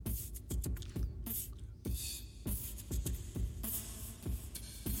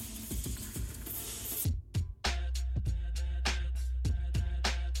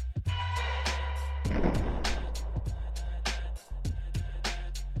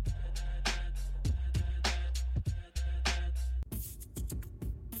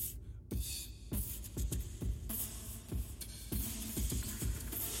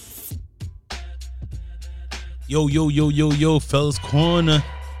Yo, Fellas Corner.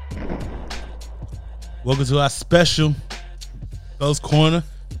 Welcome to our special Fellas Corner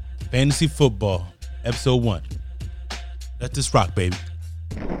Fantasy Football, Episode 1. Let this rock, baby.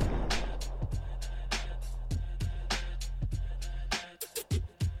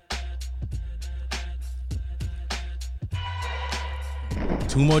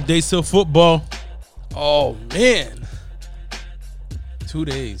 Two more days till football. Oh, man. 2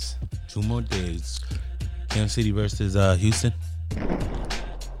 days. 2 more days. Kansas City versus Houston.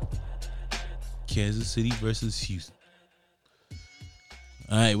 Kansas City versus Houston.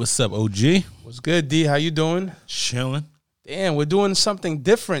 All right, what's up, OG? What's good, D? How you doing? Chilling. Damn, we're doing something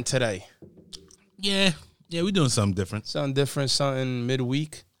different today. Yeah, we're doing something different. Something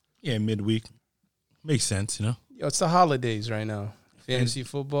midweek. Yeah, midweek. Makes sense, you know? Yo, it's the holidays right now. Fantasy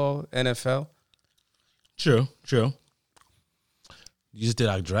football, NFL. True. You just did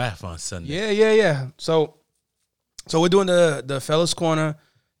our draft on Sunday. Yeah. So we're doing the Fellas Corner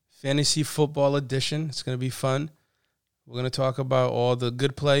Fantasy Football Edition. It's going to be fun. We're going to talk about all the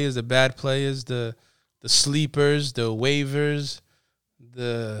good players, the bad players, the sleepers, the waivers,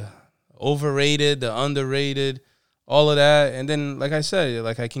 the overrated, the underrated, all of that. And then, like I said,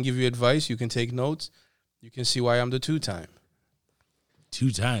 I can give you advice. You can take notes. You can see why I'm the two-time.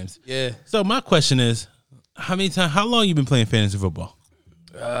 2 times? Yeah. So my question is, how long you been playing fantasy football?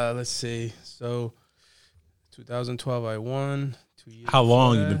 Let's see. So 2012 I won. 2 years. How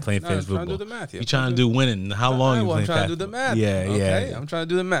long you been playing fantasy football? I'm trying to do the math. You trying to do winning. How long you been playing I'm trying to do the math. Yeah. I'm trying to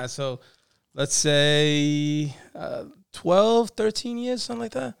do the math. So let's say 12, 13 years, something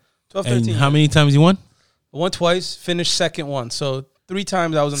like that. 12, 13 And how many times you won? I won twice, finished second one. So 3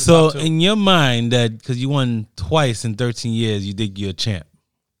 times I was in the So top 2. in your mind, that because you won twice in 13 years, you think you're a champ.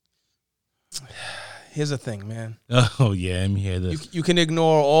 Here's the thing, man. Oh, yeah. Let me hear this. You can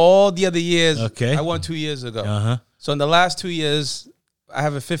ignore all the other years. Okay. I won 2 years ago. Uh-huh. So in the last 2 years, I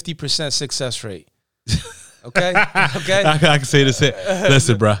have a 50% success rate. Okay? Okay? I can say this.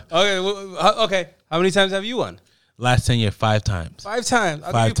 Listen, bro. Okay. How many times have you won? Last 10 years, 5 times. 5 times.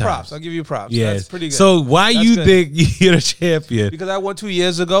 I'll 5 give you props. times. I'll give you props. Yes. That's pretty good. So why That's you good. think you're the champion? Because I won 2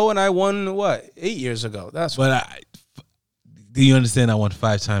 years ago and I won, 8 years ago. That's what. But do you understand I won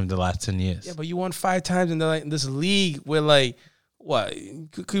 5 times the last 10 years? Yeah, but you won 5 times in this league where, what?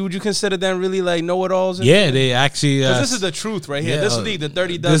 Would you consider them really, know-it-alls? Yeah, they actually. Because this is the truth right here. yeah, This league, the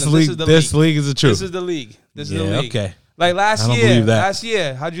 30 dozen. This is the this league. league is the truth. This is the league. This is the Yeah, league. okay. Like I don't believe that. last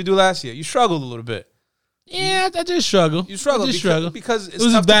year, how'd you do last year? You struggled a little bit. Yeah, I just struggle. You struggled I just struggle. because it's It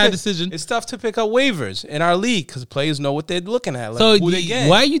was a tough to bad pick- decision. It's tough to pick up waivers in our league because players know what they're looking at. So who they getting.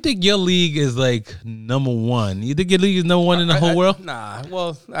 why you think your league is number 1? You think your league is number 1 in the whole world? Nah.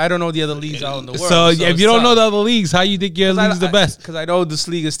 Well, I don't know the other leagues out in the world. So if it's you don't tough. know the other leagues, how you think your league's the best? Because I know this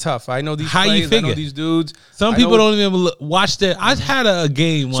league is tough. I know these How you players. I figure? know these dudes. Some I people know- don't even watch that. I had a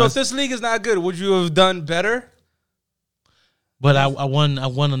game So if once, this league is not good, would you have done better? but I won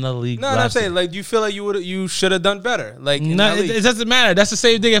another league. No, I'm last saying year. you feel like you should have done better. In No, that it league. doesn't matter. That's the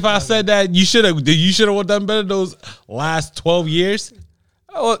same thing if I said that you should have done better those last 12 years.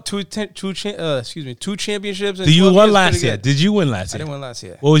 Oh, two championships. In Did you 12 win years, last pretty year? good. Did you win last I year? didn't win last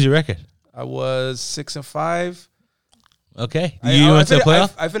year. What was your record? I was 6-5. Okay. You went to the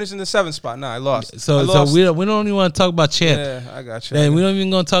playoff? I finished in the 7th spot. No, I lost. So I lost. we don't even want to talk about champ. Yeah, I got you. Then we don't even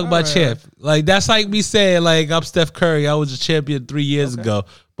gonna talk about right. champ. Like that's like me saying I'm Steph Curry. I was a champion 3 years ago.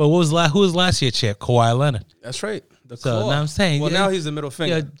 But who was last year champ? Kawhi Leonard. That's right. The So claw. now I'm saying, Well, yeah, now he's the middle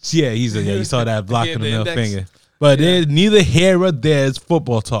finger. Yeah, you saw that block Yeah, in the the middle index. finger. But there's neither here or there. It's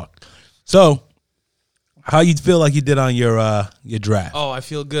football talk. So, how you feel like you did on your draft? Oh, I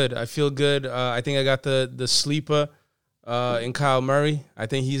feel good. I think I got the sleeper in Kyle Murray. I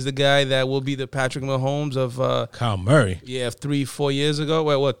think he's the guy that will be the Patrick Mahomes of Kyle Murray. 3-4 years ago.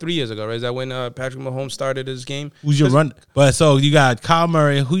 Well, 3 years ago, right? Is that when Patrick Mahomes started his game? Who's your run? But so you got Kyle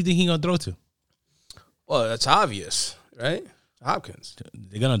Murray. Who you think he gonna throw to? Well, that's obvious, right? Hopkins.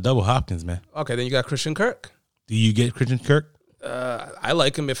 They're gonna double Hopkins, man. Okay, then you got Christian Kirk. Do you get Christian Kirk? I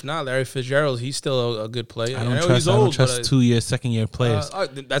like him. If not, Larry Fitzgerald, he's still a good player. I know don't he's old, trust but, 2 year, second year players.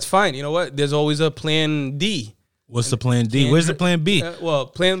 that's fine. You know what? There's always a plan D. What's the plan D? Where's the plan B?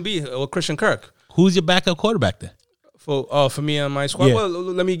 Plan B. Christian Kirk. Who's your backup quarterback then? For me on my squad. Yeah. Well,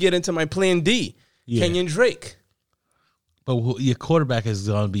 let me get into my plan D. Yeah. Kenyon Drake. But your quarterback is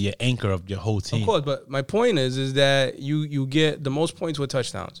going to be your anchor of your whole team. Of course, but my point is that you get the most points with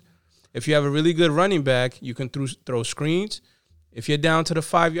touchdowns. If you have a really good running back, you can throw screens. If you're down to the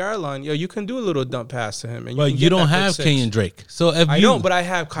 5-yard line, you can do a little dump pass to him. And But can you get don't that pick have six. Kenyon Drake. So if I don't, but I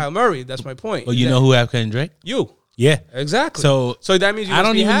have Kyle Murray. That's my point. you know who have Kenyon Drake? You. Yeah. Exactly. So that means you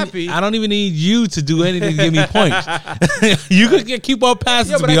must be happy. I don't even need you to do anything to give me points. You could keep all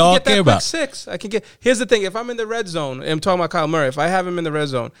passes but we all get that care quick about. 6. I can get. Here's the thing: if I'm in the red zone, I'm talking about Kyle Murray. If I have him in the red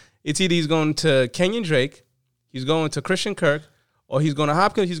zone, it's either he's going to Kenyon Drake, he's going to Christian Kirk, or he's going to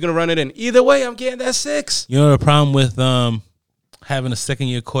Hopkins. He's going to run it in. Either way, I'm getting that 6. You know the problem with having a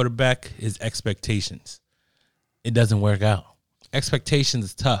second-year quarterback is expectations. It doesn't work out. Expectations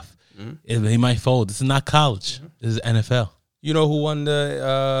is tough. He might fold. This is not college. This is NFL. You know who won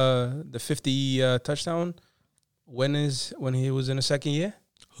the 50 touchdown when he was in the second year?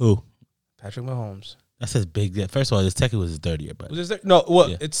 Who? Patrick Mahomes. That's his big. First of all, this technically was his third year, but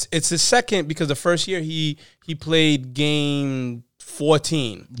it's his second because the first year he played game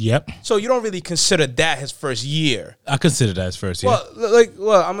 14. Yep. So you don't really consider that his first year. I consider that his first year.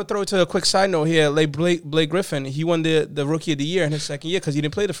 Well, I'm gonna throw it to a quick side note here. Like Blake Griffin, he won the Rookie of the Year in his second year because he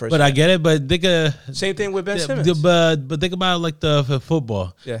didn't play the first. But year. I get it. But think same thing with Ben Simmons. But think about like the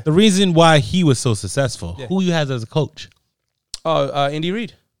football. Yeah. The reason why he was so successful. Yeah. Who you has as a coach? Andy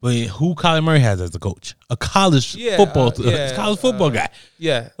Reid. But who Kyler Murray has as a coach? A college football guy.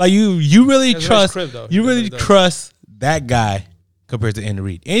 Yeah. Like you really That's a trust. nice crib, though. You He really really does. trust that guy compared to Andy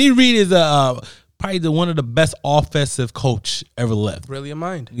Reid. Andy Reid is probably one of the best offensive coach ever lived. Brilliant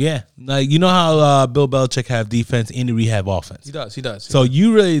mind. Yeah, like you know how Bill Belichick have defense, Andy Reid have offense. He does. So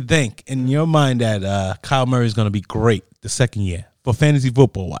you really think in your mind that Kyle Murray is going to be great the second year for fantasy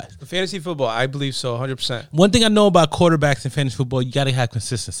football wise? For fantasy football, I believe so, 100%. One thing I know about quarterbacks in fantasy football, you got to have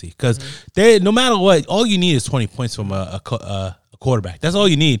consistency because they no matter what, all you need is 20 points from a quarterback. That's all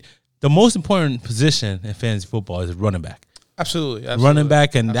you need. The most important position in fantasy football is running back. Absolutely. Running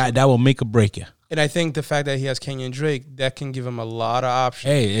back, and that will make or break you. And I think the fact that he has Kenyon Drake, that can give him a lot of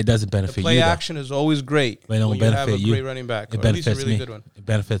options. Hey, it doesn't The benefit play you. action is always great But it don't when you have a benefit you. great running back, It or at least a benefits really me. good one. It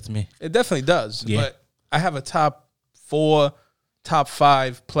benefits me. It definitely does. Yeah. But I have a top 4, top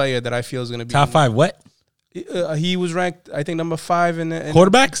 5 player that I feel is going to be Top 5 what? He was ranked, I think, number 5 in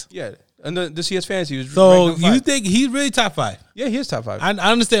Quarterbacks? Yeah, in this year's fantasy. He was So ranked number you 5. think he's really top 5? Yeah, he is top 5. I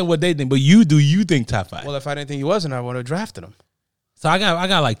understand what they think, but you think top 5? Well, if I didn't think he wasn't, I would have drafted him. So I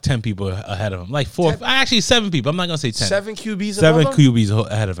got like 10 people ahead of him, like 4, actually 7 people. I'm not gonna say 10. 7 QBs. 7 above him?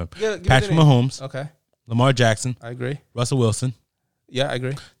 QBs ahead of him. Yeah, give me Patrick the name. Mahomes, Okay, Lamar Jackson, I agree. Russell Wilson, Yeah, I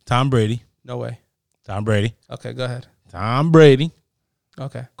agree. Tom Brady, No way. Okay, go ahead. Tom Brady,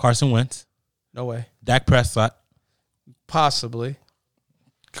 Okay, Carson Wentz, no way. Dak Prescott, Possibly.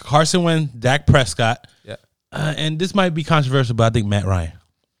 Carson Wentz, Dak Prescott, Yeah. and this might be controversial, but I think Matt Ryan.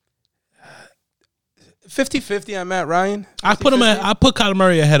 50-50 on Matt Ryan. I put Kyler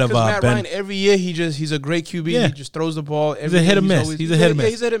Murray ahead of Because Matt Ben. Ryan, every year he's a great QB. Yeah. He just throws the ball. He's a hit or miss. He's a hit or miss.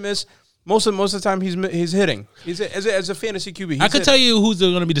 He's a hit or miss. Most of the time he's hitting. As a fantasy QB. I could tell you who's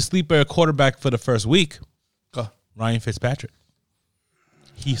going to be the sleeper quarterback for the first week. Go. Ryan Fitzpatrick.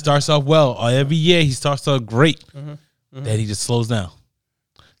 He starts off well. Every year he starts off great. Then he just slows down.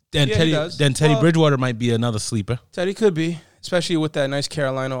 Then Yeah, he does. Teddy Bridgewater might be another sleeper. Teddy could be, especially with that nice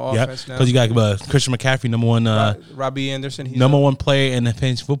Carolina Yep, offense now. because you got Christian McCaffrey, number one, Robbie Anderson. He's number one player in the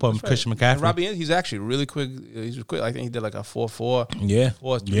fantasy football. That's right. Christian And McCaffrey. Robbie Anderson, he's actually really quick. He's quick. I think he did like a 4.4, Yeah,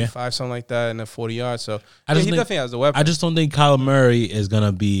 4.35, something like that, and then 40 yards. So I just he think- definitely has the weapon. I just don't think Kyler Murray is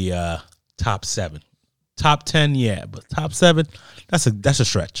gonna be top 7, top 10. Yeah, but top 7, that's a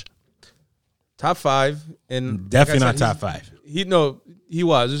stretch. Top 5, and Definitely like I not said, top 5. He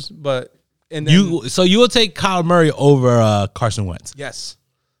was, but and then, You will take Kyler Murray over Carson Wentz. yes,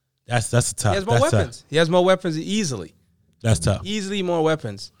 That's a tough. he has more that's weapons. Tough. He has more weapons easily. That's tough. Easily more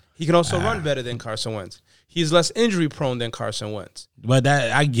weapons. He can also run better than Carson Wentz. He's less injury prone than Carson Wentz. But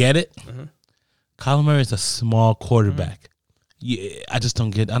I get it. Kyler Murray is a small quarterback. Yeah, I just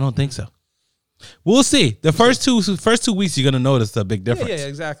don't get. I don't think so. We'll see. The first two weeks, you're gonna notice the big difference. Yeah,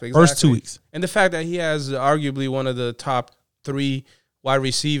 exactly. First 2 weeks. And the fact that he has arguably one of the top 3 wide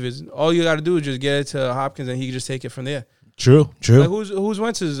receivers, all you got to do is just get it to Hopkins, and he can just take it from there. True. Like who's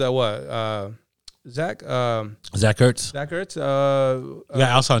Wentz is what? Zach Ertz. Zach Ertz. You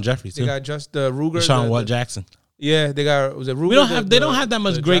got Alshon Jeffrey They too. got just Ruger. Deshaun Watt Jackson. Yeah, they got Ruger. We don't have. They don't have that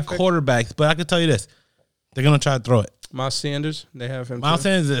much great draft pick? quarterbacks, but I can tell you this: they're gonna try to throw it. Miles Sanders. They have him. Miles too.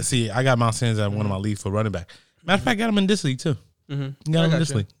 Sanders. See, I got Miles Sanders at one of my leagues for running back. Matter of fact, I got him in this league too. Mm-hmm. Got him in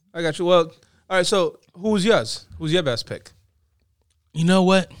this league. I got you. Well, all right. So who's yours? Who's your best pick? You know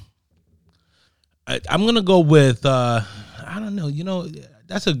what? I'm gonna go with. I don't know. You know,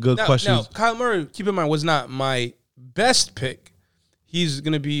 that's a good question. Now, Kyle Murray, keep in mind, was not my best pick. He's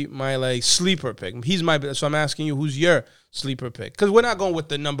gonna be my like sleeper pick. He's my so I'm asking you, who's your sleeper pick? Because we're not going with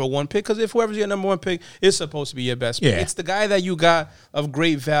the number 1 pick. Because if whoever's your number 1 pick is supposed to be your best pick, Yeah. it's the guy that you got of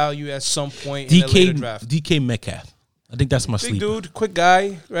great value at some point in the later draft. DK Metcalf. I think that's my Big sleeper. dude, quick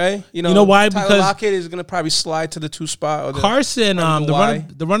guy, right? You know why? Tyler Because Lockett is going to probably slide to the 2 spot. Or Carson, Y.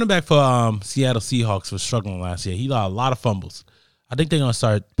 the running back for Seattle Seahawks was struggling last year. He got a lot of fumbles. I think they're gonna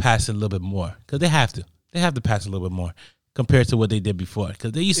start passing a little bit more because they have to. They have to pass a little bit more compared to what they did before.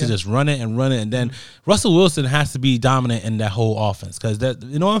 Because they used to just run it, and then Russell Wilson has to be dominant in that whole offense. Because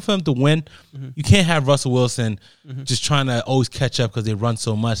in order for him to win, you can't have Russell Wilson just trying to always catch up because they run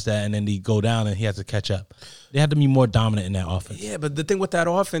so much and then they go down and he has to catch up. They have to be more dominant in that offense. Yeah, but the thing with that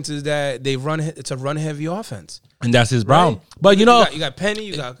offense is that it's a run heavy offense, and that's his problem. Right? But you got Penny,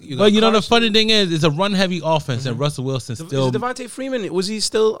 you got. But Carson. the funny thing is, it's a run heavy offense, and Russell Wilson still. Is Devontae Freeman, was he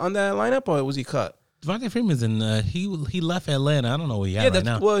still on that lineup or was he cut? Devontae Freeman's in. He left Atlanta. I don't know where he at right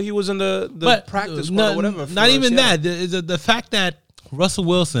now. Well, he was in the practice squad or whatever. Not even that. The fact that Russell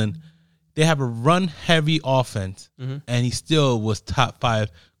Wilson, they have a run heavy offense, and he still was top 5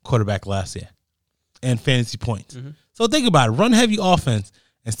 quarterback last year, and fantasy points. So think about it: run heavy offense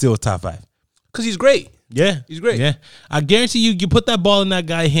and still top 5. Because he's great. Yeah, he's great. Yeah, I guarantee you put that ball in that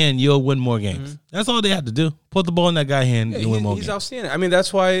guy's hand, you'll win more games. That's all they have to do. Put the ball in that guy's hand, you'll win more games. He's outstanding. I mean,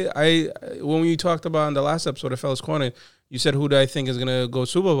 that's why when we talked about in the last episode of Fellas Corner, you said who do I think is going to go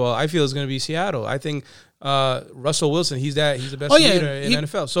Super Bowl? I feel it's going to be Seattle. I think Russell Wilson. He's the best leader in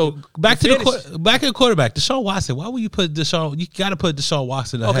NFL. So back to the quarterback, Deshaun Watson. Why would you put Deshaun? You got to put Deshaun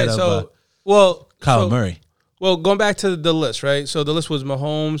Watson ahead of Kyler Murray. Well, going back to the list, right? So the list was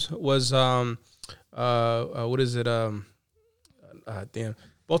Mahomes, was what is it?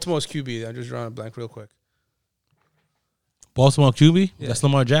 Baltimore's QB. I'm just drawing a blank real quick. Baltimore QB? Yeah. That's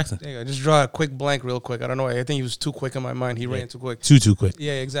Lamar Jackson. I just draw a quick blank real quick. I don't know. I think he was too quick in my mind. He ran too quick. Too quick.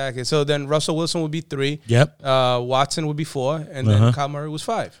 Yeah, exactly. So then Russell Wilson would be 3. Yep. Watson would be 4. And then Kyle Murray was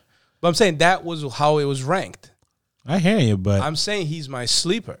 5. But I'm saying that was how it was ranked. I hear you, but I'm saying he's my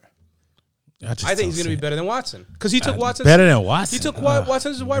sleeper. I think he's going to be better than Watson. Because he took Watson. Better than Watson? He took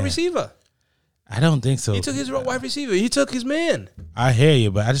Watson as a wide receiver. I don't think so. He took his wide receiver. He took his man. I hear you,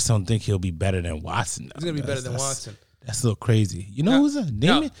 but I just don't think he'll be better than Watson. He's going to be better than Watson. That's a little crazy. You know who's that?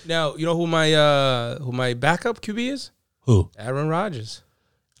 Name it. Now, you know who my backup QB is? Who? Aaron Rodgers.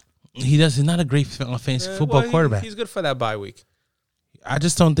 He's not a great fantasy football quarterback. He's good for that bye week. I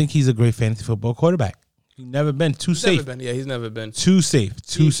just don't think he's a great fantasy football quarterback. He's never been safe. He's never been. Too safe.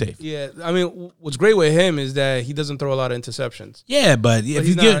 Yeah, I mean, what's great with him is that he doesn't throw a lot of interceptions. Yeah, but if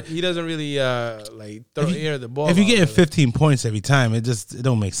you get, he doesn't really air the ball. If you get 15 points every time, it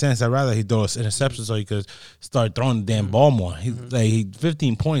don't make sense. I'd rather he throws interceptions so he could start throwing the damn ball more.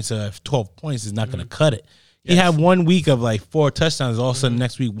 15 points, 12 points is not going to cut it. He had 1 week of 4 touchdowns. All of a sudden,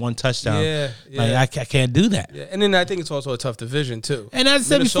 next week 1 touchdown. Yeah. I can't do that. Yeah, and then I think it's also a tough division too. And as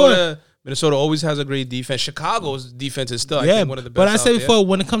I said before, Minnesota always has a great defense. Chicago's defense is still, I think, one of the best. But I said before,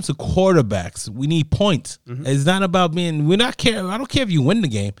 when it comes to quarterbacks, we need points. It's not about being. I don't care if you win the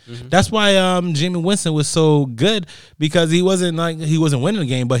game. That's why Jameis Winston was so good, because he wasn't winning the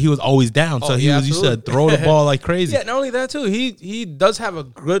game, but he was always down. So he used to throw the ball like crazy. Yeah, not only that too, he does have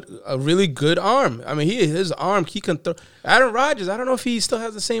a really good arm. I mean, his arm, he can throw. Aaron Rodgers, I don't know if he still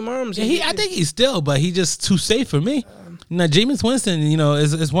has the same arms. Yeah, I think he's still, but he's just too safe for me. Now, Jameis Winston,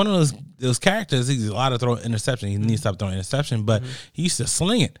 is one of those characters. He's allowed to throw interception. He needs to stop throwing interception, but he used to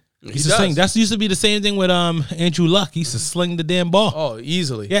sling it. He used to sling. That used to be the same thing with Andrew Luck. He used to sling the damn ball. Oh,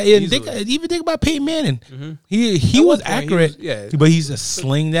 easily. Yeah, even think about Peyton Manning. He was accurate, but he used to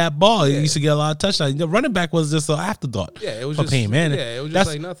sling that ball. He used to get a lot of touchdowns. The running back was just an afterthought. Yeah, it was for just Peyton Manning. Yeah, it was just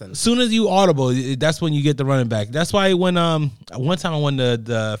like nothing. As soon as you audible, that's when you get the running back. That's why when one time I won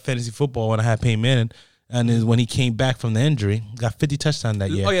the fantasy football when I had Peyton Manning. And is when he came back from the injury, got 50 touchdowns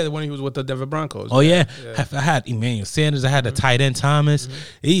that year. Oh, yeah, the one he was with the Denver Broncos. Oh, yeah. I had Emmanuel Sanders. I had the tight end Thomas.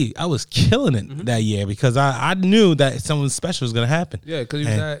 I was killing it that year because I knew that something special was going to happen. Yeah, because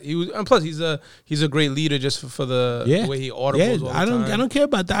and plus he's a great leader just for the way he audibles all the time. I don't care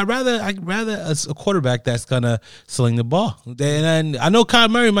about that. I'd rather a quarterback that's going to sling the ball. And I know Kyle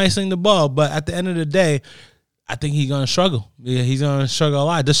Murray might sling the ball, but at the end of the day, I think he's going to struggle. Yeah, he's going to struggle a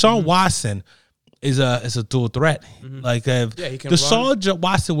lot. Deshaun Watson is a dual threat. He can Deshaun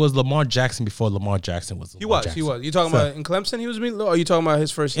Watson was Lamar Jackson before Lamar Jackson was Lamar Jackson. He was. You talking about in Clemson he was being, or are you talking about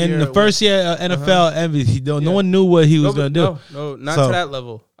his first year? In the first year NFL MVP, no one knew what he was going to do. No, not to that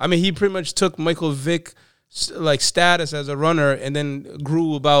level. I mean, he pretty much took Michael Vick status as a runner and then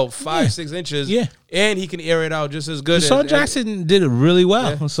grew about 5-6 inches. Yeah. And he can air it out just as good. Deshaun Jackson did it really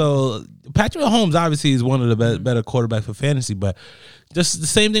well. Yeah. So Patrick Mahomes obviously is one of the better quarterbacks for fantasy, but just the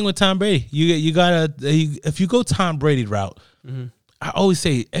same thing with Tom Brady. You gotta if you go Tom Brady route, I always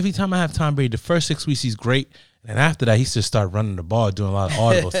say every time I have Tom Brady, the first 6 weeks he's great, And after that, he should start running the ball, doing a lot of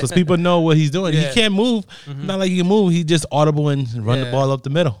audibles. Because people know what he's doing. Yeah. He can't move. Not like he can move. He just audible and run the ball up the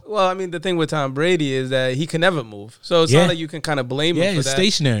middle. Well, I mean, the thing with Tom Brady is that he can never move. So it's Yeah. not like you can kind of blame him for he's that.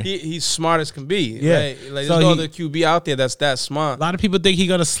 stationary. He's smart as can be. Yeah. Right? Like, So there's no he- other QB out there that's that smart. A lot of people think he's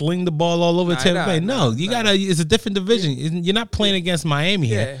gonna sling the ball all over Tampa Bay. No, nah. It's a different division. You're not playing against Miami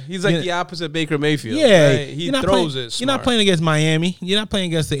Yeah, here. he's like You're- the opposite Baker Mayfield. Yeah, right? He you're not throws playing, it. You're not smart. playing against Miami. You're not playing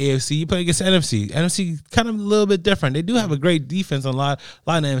against the AFC. You're playing against the NFC. NFC kind of a little bit different. They do have a great defense on a lot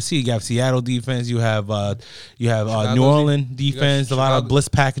of the NFC. You have Seattle defense. You have New Orleans defense. A lot of Chicago- blitz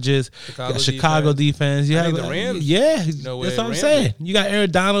packages. Chicago You got Chicago defense. You I have think the Rams. Yeah, No that's way what I'm Rams saying. You got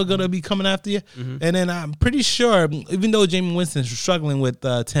Aaron Donald gonna be coming after you, and then I'm pretty sure, even though Jameis Winston's struggling with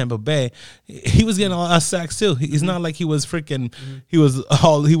Tampa Bay, he was getting a lot of sacks too. It's not like he was freaking. He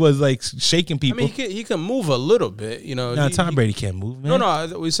was like shaking I people. mean, he can move a little bit. You know, Nah, he- Tom he- Brady can't move, man.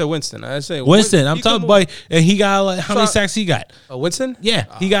 No, we said Winston. I say Winston. I'm he can talking move. about, and he got like, how many So- sacks he got? Winston. Yeah,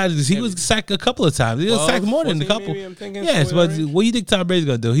 he was sacked a couple of times. He was 12, sacked more than a 14 couple. maybe, I'm thinking, Yes, somewhere but in that range. what do you think Tom Brady's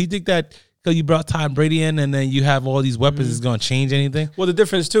gonna do? He think that because you brought Tom Brady in and then you have all these weapons is gonna change anything? Well, the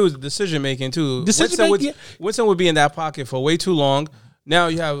difference too is the decision making too. Decision-making, Winston would be in that pocket for way too long. Now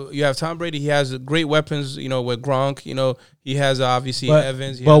you have Tom Brady. He has great weapons. You know, with Gronk. You know, he has obviously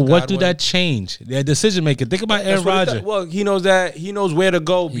Evans. He But has what do Godwin. that change? Their decision making. Think about Aaron That's what it Rodgers. does. Well, he knows that he knows where to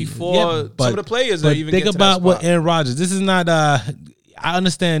go before but- some of the players but that even think get to about that what spot. Aaron Rodgers. This is not. I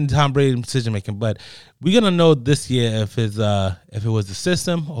understand Tom Brady's decision making, but we're gonna know this year if it was the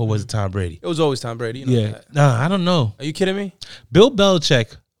system or was it Tom Brady. It was always Tom Brady. You know Yeah, that. no, I don't know. Are you kidding me? Bill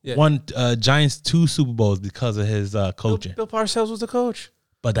Belichick Yeah. won Giants 2 Super Bowls because of his coaching, Bill Parcells was the coach.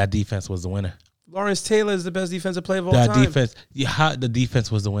 but that defense was the winner. Lawrence Taylor is the best defensive player of all That time. defense, the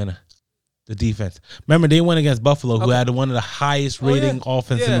defense was the winner. The defense. Remember, they went against Buffalo, who Okay. had one of the highest Oh, yeah. rating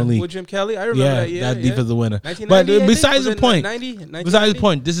offense in the league. With Jim Kelly. I remember Yeah, that. Yeah, that defense is the winner. 1990, But besides the point, 90, besides the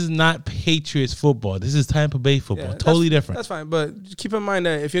point, this is not Patriots football. This is Tampa Bay football. Yeah, Totally that's- different. That's fine, but keep in mind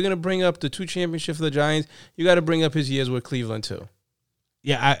that if you're going to bring up the 2 championships for the Giants, you got to bring up his years with Cleveland too.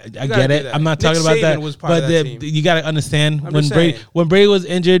 Yeah, I gotta get do it. that. I'm not Nick talking about Saban that. was part But of that team. you got to understand I'm when just Brady saying. when Brady was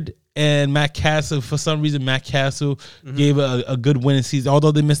injured and Matt Castle, for some reason, Matt Castle gave a good winning season,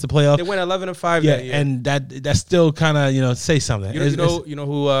 although they missed the playoff. They went 11-5 Yeah, that year. and that still kind of say something. you know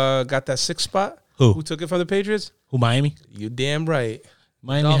who got that 6th spot? Who? Who took it from the Patriots? Who, Miami? You damn right.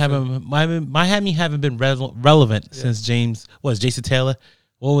 Miami haven't been relevant since Jason Taylor.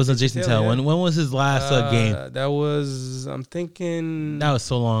 What was Jason Taylor? yeah. When was his last game? That was, I'm thinking, That was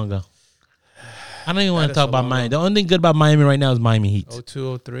so long ago. I don't even want That to is talk so about long Miami. ago. The only thing good about Miami right now is Miami Heat.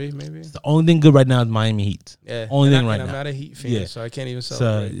 02, 03 maybe. The only thing good right now is Miami Heat. Yeah. Only And thing right I'm now. not a Heat fan, Yeah. so I can't even So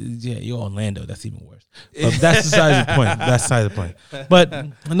celebrate. yeah, you're Orlando. That's even worse. But that's besides the point. That's besides the point. But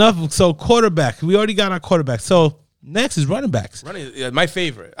enough. So quarterback. We already got our quarterback. So next is running backs. My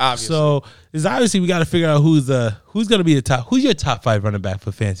favorite, obviously. So is obviously we got to figure out who's going to be the top. Who's your top 5 running back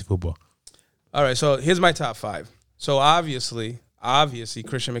for fantasy football? All right, so here's my top 5. So obviously,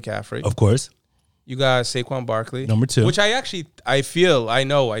 Christian McCaffrey. Of course, You got Saquon Barkley. Number 2. Which I'm going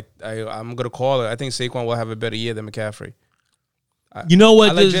to call it. I think Saquon will have a better year than McCaffrey. you know what?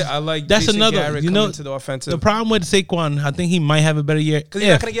 I like that's Jason another. Garrett You coming know to the offensive. the problem with Saquon. I think he might have a better year Because he's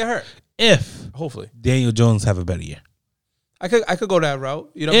not going to get hurt, if hopefully. Daniel Jones have a better year. I could go that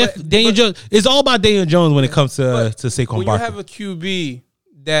route. You know, If but- Daniel but- Jones, it's all about Daniel Jones when it comes to but Saquon when Barkley. you have a QB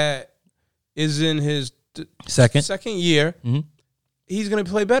that is in his Second year, Mhm. he's going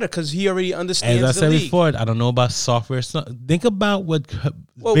to play better because he already understands As I the said league. before, I don't know about software. Think about what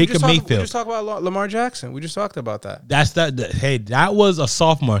Well, Baker we Mayfield. just talked about Lamar Jackson. We just talked about that. Hey, that was a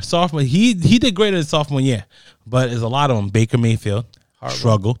sophomore. He did great in his sophomore year, but there's a lot of them. Baker Mayfield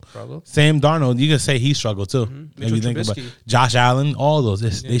struggled. Sam Darnold, you can say he struggled too. If you think about Trubisky. Josh Allen, all those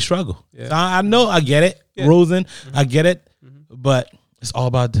they struggle. Yeah. So I know, I get it. Yeah. Rosen, I get it, but it's all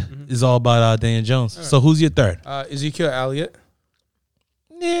about Daniel Jones. So who's your third? Ezekiel Elliott.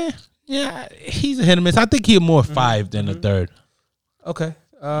 Yeah, he's a hit and miss. I think he's more 5 than a third. Okay.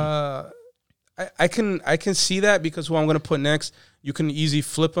 I can see that because who I'm going to put next, you can easily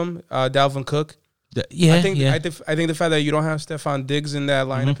flip him. Dalvin Cook. I think the fact that you don't have Stephon Diggs in that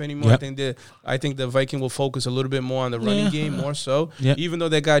lineup anymore, Yep. I think the Viking will focus a little bit more on the running game more so. Yep. Even though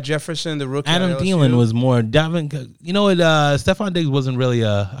they got Jefferson, the rookie. Adam at LSU. Thielen was more Dalvin Cook. You know what? Stephon Diggs wasn't really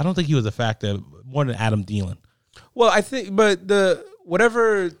I don't think he was a factor more than Adam Thielen. Well, I think, but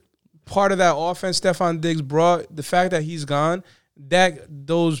whatever part of that offense Stephon Diggs brought, the fact that he's gone,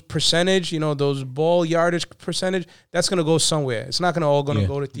 those percentage, those ball yardage percentage, that's gonna go somewhere. It's not gonna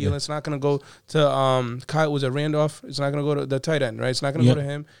go to Thielen. Yeah. It's not gonna go to Kyle. Was it Randolph? It's not gonna go to the tight end, right? It's not gonna go to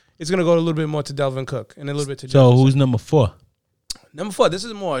him. it's going to go a little bit more to Delvin Cook and a little bit to So Jefferson. who's number 4? Number 4, this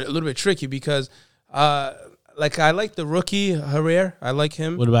is a little bit tricky because, I like the rookie, Herrera. I like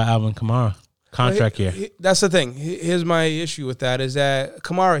him. What about Alvin Kamara? Contract year. That's the thing. Here's my issue with that is that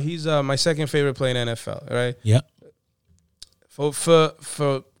Kamara, he's my second favorite player in the NFL, right? Yep.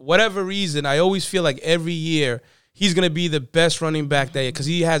 For whatever reason, I always feel like every year he's going to be the best running back that year because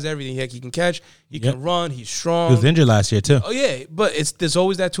he has everything. He can catch, he can run, he's strong. He was injured last year, too. Oh, yeah, but there's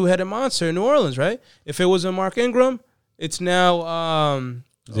always that two-headed monster in New Orleans, right? If it was a Mark Ingram, it's now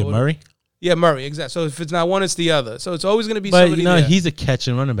Is it Murray? Yeah, Murray, exactly. So if it's not one, it's the other. So it's always going to be But, somebody you know, there. he's a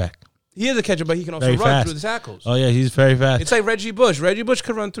catching running back. He is a catcher, but he can also Very run fast. through the tackles. Oh, yeah, he's very fast. It's like Reggie Bush. Reggie Bush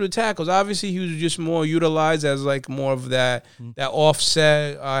could run through the tackles. Obviously, he was just more utilized as like more of that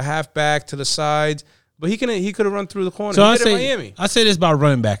offset halfback to the sides. But he could have run through the corner. So He did it in Miami. I say this about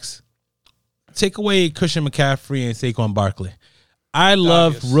running backs. Take away Christian McCaffrey and Saquon Barkley. I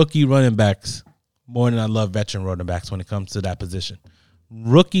love Obvious. rookie running backs more than I love veteran running backs when it comes to that position.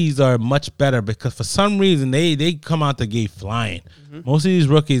 Rookies are much better because for some reason they come out the gate flying. Most of these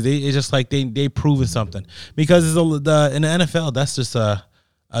rookies, it's just like they proving something because in the NFL that's just a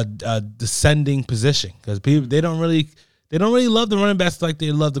descending position because people they don't really love the running backs like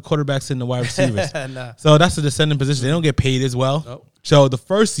they love the quarterbacks and the wide receivers. Nah. So that's a descending position. They don't get paid as well. Nope. So the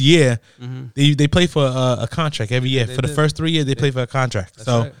first year they play for a contract every year. They For the did. first 3 years they play for a contract. That's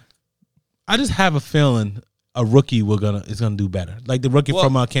So right. I just have a feeling a rookie is gonna do better, like the rookie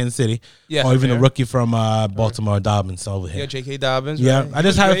from Kansas City, Yeah, or even fair. the rookie from Baltimore, Dobbins over Yeah, here. J.K. Dobbins. Yeah, right? I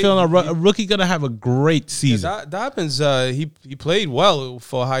just have a feeling a rookie gonna have a great season. Dobbins, he played well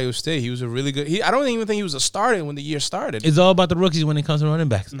for Ohio State. He was a really good. I don't even think he was a starter when the year started. It's all about the rookies when it comes to running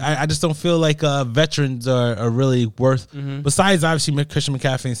backs. Mm-hmm. I just don't feel like veterans are really worth. Mm-hmm. Besides, obviously, Christian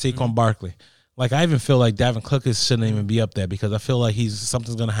McCaffrey and Saquon Barkley. Like I even feel like Davin Cook shouldn't even be up there because I feel like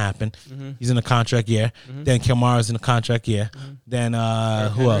something's gonna happen. Mm-hmm. He's in a contract year. Then Kamara's in a contract year. Then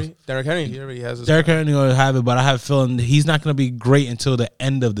who else? Derrick Henry. He already has his Derrick Henry will have it, but I have a feeling he's not going to be great until the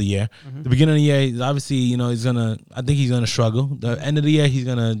end of the year. The beginning of the year, he's obviously, I think he's going to struggle. The end of the year, he's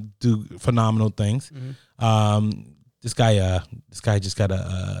going to do phenomenal things. This guy just got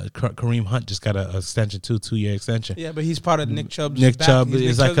Kareem Hunt just got an extension, 2-year extension. Yeah, but he's part of Nick Chubb's. Nick Chubb He's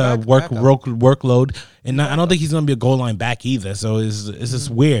is Nick like a Chubb's workload, and I don't think he's going to be a goal line back either. So it's just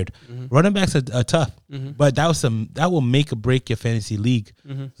weird. Running backs are tough, but that will make or break your fantasy league.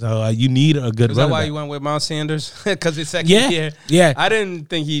 So you need a good. Is that running why back. you went with Miles Sanders? Because it's second Yeah, year. yeah. I didn't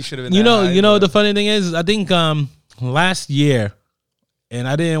think he should have been. You that high, know but- the funny thing is, I think last year, and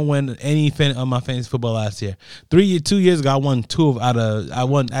I didn't win any of my fantasy football last year. 2 years ago, I won two of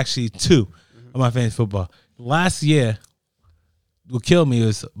my fantasy football. Last year, what killed me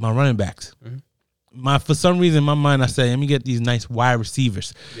was my running backs. For some reason in my mind, I said, let me get these nice wide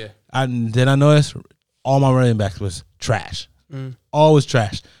receivers. Yeah. Then I noticed all my running backs was trash. All was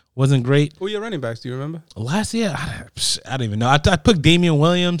trash. Wasn't great. Who are your running backs? Do you remember? Last year, I don't even know. I picked Damian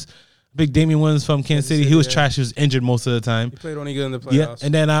Williams. Big Damian Williams from Kansas City. He was trash. He was injured most of the time. He played only good in the playoffs. Yeah,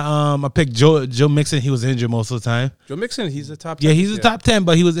 and then I picked Joe Mixon. He was injured most of the time. Joe Mixon, he's a top 10. Yeah, he's a top 10,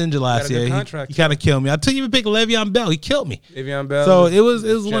 but he was injured last a good year. contract, He kind of killed me. I took even pick Le'Veon Bell. He killed me. Le'Veon Bell. So it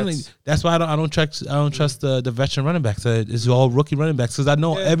was one. Jets. That's why I don't trust the veteran running backs. It's all rookie running backs because I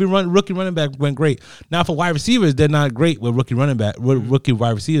know every rookie running back went great. Now for wide receivers, they're not great with rookie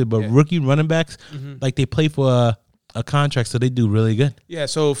wide receivers, but rookie running backs like they play for a contract, so they do really good. Yeah,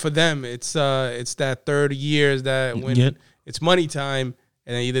 so for them, it's that third year is that when it's money time,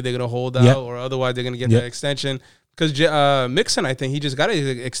 and then either they're gonna hold out or otherwise they're gonna get that extension. Because Mixon, I think he just got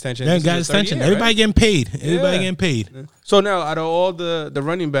an extension. Yeah, This got is the third extension. year, Everybody right? getting paid. Everybody getting paid. So now, out of all the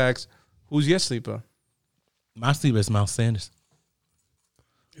running backs, who's your sleeper? My sleeper is Miles Sanders.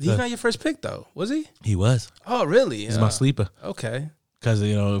 He's not your first pick, though, was he? He was. Oh, really? He's my sleeper. Okay. Because,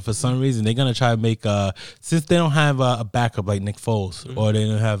 for some reason, they're going to try to make, since they don't have a backup like Nick Foles or they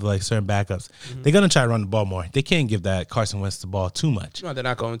don't have like certain backups, they're going to try to run the ball more. They can't give that Carson Wentz the ball too much. No, they're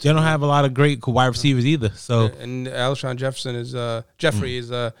not going to. They don't have a lot of great wide receivers either. So And Alshon Jefferson is, Jeffrey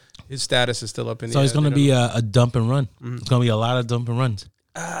is, his status is still up in the so air. it's going to They be don't a dump and run. It's going to be a lot of dump and runs.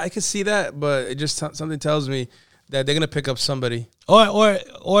 know. I can see that, but it just something tells me that they're going to pick up somebody. Or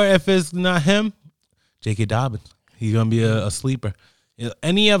if it's not him, J.K. Dobbins. He's going to be a sleeper.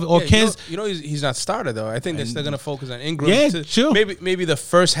 Any of or Yeah, Kansas. he's not starter though. I think they're still gonna focus on Ingram. Yeah, sure. Maybe the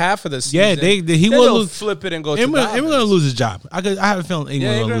first half of the season. Yeah, he then will they'll lose. flip it and go. Ingram to going to lose his job. I have a feeling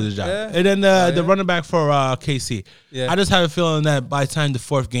Ingram going to lose his job. yeah. And then the running back for KC. Yeah. I just have a feeling that by the time the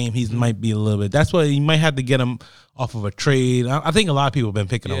fourth game, he might be a little bit. That's why you might have to get him off of a trade. I think a lot of people have been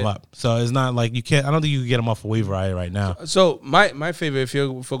picking him Yeah. up. So it's not like you can't. I don't think you can get him off a waiver wire right now. So my favorite,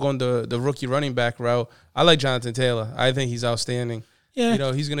 if we're going the rookie running back route, I like Jonathan Taylor. I think he's outstanding. Yeah. You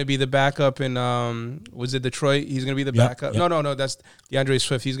know, he's going to be the backup in was it Detroit? He's going to be the Yep, backup. yep. No, that's DeAndre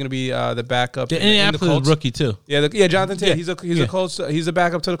Swift. He's going to be the backup The in the Indianapolis Colts. rookie too. Yeah, Jonathan Taylor. Yeah, He's a Colts. He's a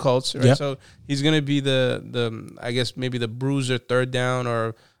backup to the Colts, right? Yep. So he's going to be the I guess maybe the bruiser third down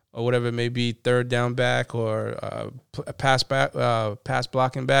or whatever it may be, third down back or pass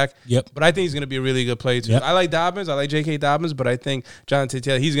blocking back. Yep. But I think he's going to be a really good player too. Yep. I like Dobbins. I like J.K. Dobbins, but I think Jonathan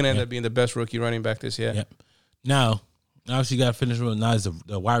Taylor, he's going to end up being the best rookie running back this year. Yep. Now, obviously, you got to finish with now is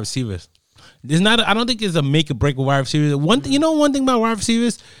the wide receivers. There's not. I don't think it's a make or break with wide receivers. One thing about wide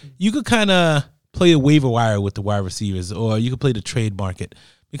receivers, you could kind of play a waiver wire with the wide receivers, or you could play the trade market.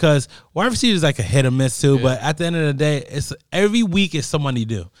 Because wide receivers is like a hit or miss too, but at the end of the day, it's every week is somebody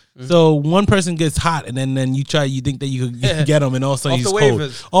new. So one person gets hot, and then you think that you can get him, and all of a sudden Off he's the cold.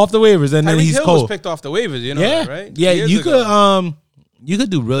 waivers. Off the waivers, and then Tyreek he's Hill cold. was picked off the waivers, you know Yeah, that, right? yeah. Years You ago. could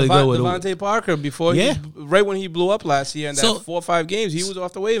do really good with Devontae Parker before right when he blew up last year in that 4 or 5 games, he was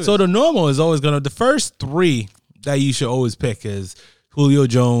off the waivers. So the normal is always the first 3 that you should always pick is Julio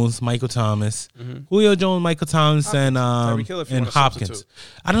Jones, Michael Thomas, Julio Jones, Michael Thomas, Hopkins. and Tyreek Hill if you want to Hopkins. substitute.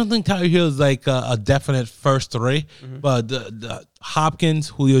 I don't think Tyreek Hill is like a definite first 3, but the Hopkins,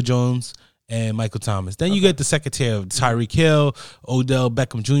 Julio Jones, and Michael Thomas. Then you get the second tier of Tyreek Hill, Odell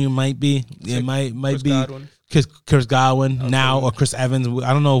Beckham Jr. might be. It might Chris be. Godwin. Chris Godwin now or Chris Evans.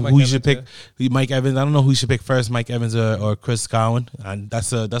 I don't know who you should pick. Mike Evans. I don't know who you should pick first, Mike Evans or Chris Godwin. And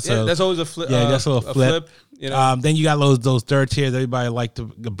that's always a flip. Yeah, that's a flip. You know? Then you got those third tiers. Everybody like the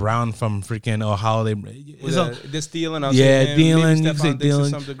Brown from freaking Holiday. This Thielen, Thielen. You can say Stephon Diggs to Thielen.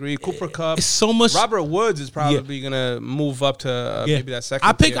 some degree. Cooper Kupp. It's so much. Robert Woods is probably gonna move up to maybe that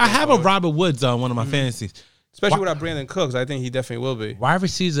second. I have a Robert Woods on one of my fantasies. Especially without Brandon Cooks, I think he definitely will be. Wide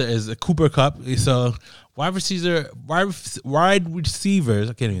receiver is a Cooper Kupp. So wide receivers.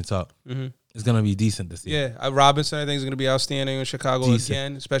 I can't even talk. Is going to be decent this year. Yeah, Robinson, I think, is going to be outstanding in Chicago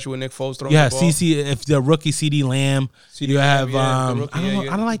again, especially with Nick Foles throwing the ball. CC, if the rookie CD Lamb, you have the rookie,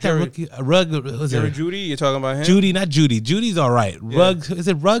 I don't like that rookie. Jerry Judy, you're talking about him? Judy, not Judy. Judy's all right. Ruggs, is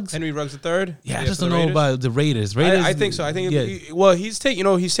it Ruggs? Henry Ruggs III? Yeah, I just don't know about the Raiders. I think so. I think he's taking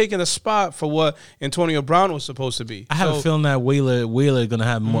the spot for what Antonio Brown was supposed to be. I have a feeling that Wheeler going to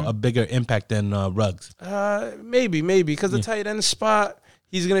have a bigger impact than Ruggs. Maybe because the tight end spot,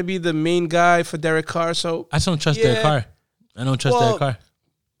 he's going to be the main guy for Derek Carr. So I just don't trust Derek Carr. I don't trust Derek Carr.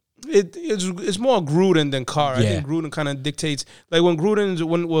 It's more Gruden than Carr. I think Gruden kind of dictates. Like when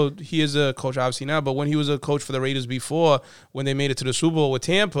he is a coach obviously now, but when he was a coach for the Raiders before, when they made it to the Super Bowl with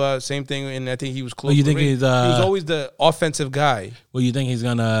Tampa, same thing. And I think he was close. You think he was always the offensive guy. Well, you think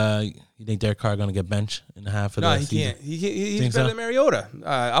you think Derek Carr gonna get benched in the half of the season? No, he can't. He's better than Mariota.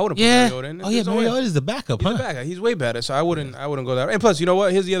 I would have put Mariota in. Mariota is the backup. He's the backup. He's way better. So I wouldn't go that way. And plus, you know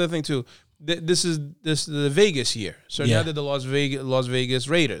what? Here's the other thing too. This is the Vegas year. So now they're the Las Vegas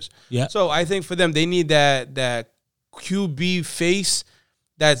Raiders. Yeah. So I think for them, they need that QB face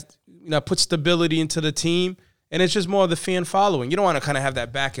that puts stability into the team. And it's just more of the fan following. You don't want to kind of have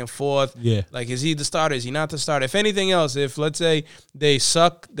that back and forth. Yeah. Like, is he the starter? Is he not the starter? If anything else, if let's say they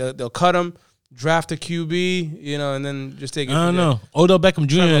suck, they'll cut him, draft a QB, and then just take it. I don't know. Odell Beckham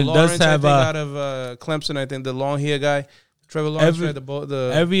Jr. does have out of Clemson. I think the long hair guy, Trevor Lawrence. I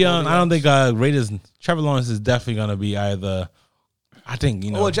don't think Raiders. Trevor Lawrence is definitely going to be either. I think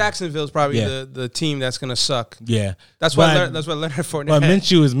Well, Jacksonville's probably the team that's going to suck. Yeah, that's why Leonard Fournette. But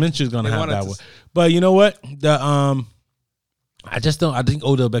Minshew's going to have that one. But you know what? I just don't. I think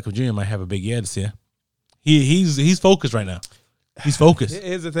Odell Beckham Jr. might have a big year this year. He's focused right now. He's focused.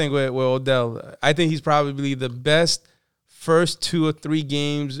 Here's the thing with Odell. I think he's probably the best first 2 or 3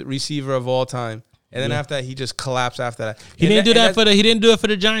 games receiver of all time. And then after that, he just collapsed after that. He didn't do it for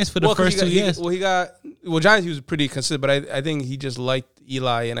the Giants for the first 2 years. Giants, he was pretty consistent, but I think he just liked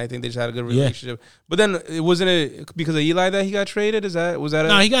Eli, and I think they just had a good relationship. Yeah. But then, wasn't it because of Eli that he got traded? Was that?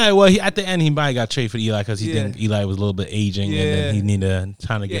 No, at the end, he might got traded for Eli because he think Eli was a little bit aging, and then he needed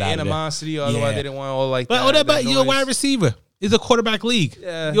time to get out of there. Animosity, or otherwise they didn't want all like that. But you're a wide receiver. It's a quarterback league.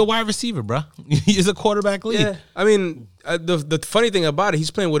 Yeah. You're a wide receiver, bro. It's a quarterback league. Yeah. I mean, the funny thing about it, he's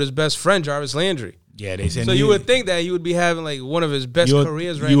playing with his best friend, Jarvis Landry. Yeah, they said so. You would think that he would be having like one of his best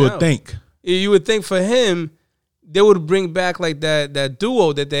careers right now. You would think. You would think for him, they would bring back like that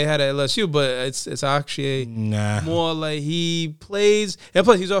duo that they had at LSU, but it's actually more like he plays. And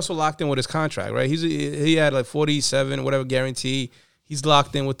plus, he's also locked in with his contract, right? He had like 47, whatever guarantee. He's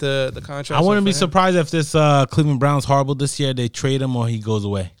locked in with the contract. I wouldn't be surprised if this Cleveland Browns horrible this year. They trade him or he goes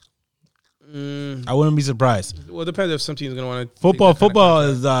away. I wouldn't be surprised. Well, it depends if some team's going to want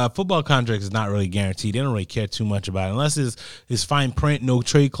to. Football contract is not really guaranteed. They don't really care too much about it unless it's fine print, no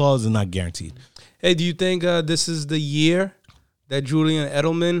trade clause, is not guaranteed. Hey, do you think this is the year that Julian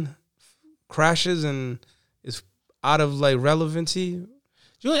Edelman crashes and is out of like relevancy?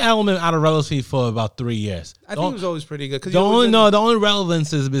 Julian Edelman out of relevancy for about 3 years. I think he was always pretty good. The only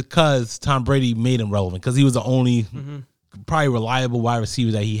relevance is because Tom Brady made him relevant because he was the only probably reliable wide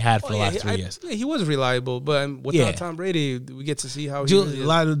receiver that he had for the last 3 years. Yeah, he was reliable, but without Tom Brady, we get to see how he really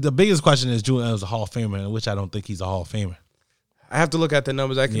is. The biggest question is Julian was a Hall of Famer, which I don't think he's a Hall of Famer. I have to look at the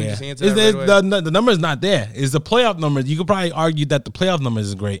numbers. I can just answer that right away. The number is not there. It's the playoff numbers. You could probably argue that the playoff numbers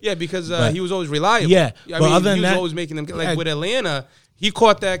is great. Yeah, because he was always reliable. Yeah, I mean, other than he was always making them like with Atlanta. He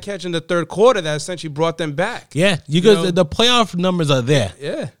caught that catch in the third quarter that essentially brought them back. Yeah, because the playoff numbers are there.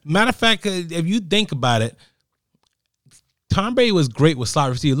 Yeah. Matter of fact, if you think about it, Tom Brady was great with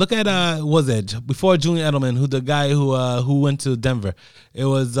slot receiver. Look at before Julian Edelman, the guy who went to Denver. It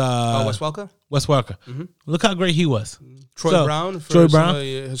was Wes Welker. Wes Welker. Mm-hmm. Look how great he was. Troy Brown. So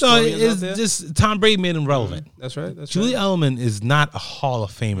it's just Tom Brady made him relevant. That's right. Julian Edelman is not a Hall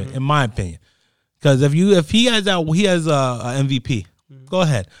of Famer in my opinion, because if he has a MVP. Go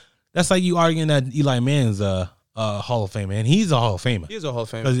ahead. That's like you arguing that Eli Manning's a Hall of Famer, and he's a Hall of Famer. He's a Hall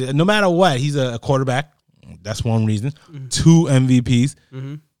of Famer. Because no matter what, he's a quarterback. That's one reason. 2 MVPs.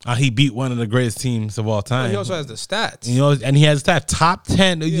 He beat one of the greatest teams of all time. Well, he also has the stats. And he has stats. Top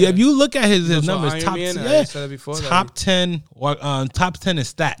 10. Yeah. If you look at his numbers, top 10 in stats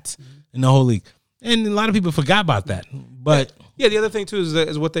in the whole league. And a lot of people forgot about that. But yeah, the other thing too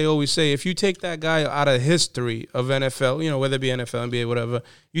is what they always say. If you take that guy out of history of NFL, whether it be NFL, NBA, whatever,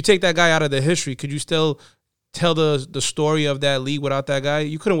 you take that guy out of the history, could you still tell the story of that league without that guy?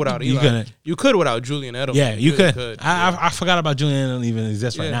 You couldn't without Eli. You could without Julian Edelman. Yeah, you could. I forgot about Julian Edelman even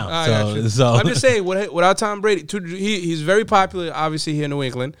exists right now. So I'm just saying, without Tom Brady, he's very popular, obviously here in New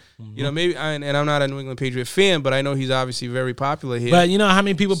England. Maybe, and I'm not a New England Patriot fan, but I know he's obviously very popular here. But you know how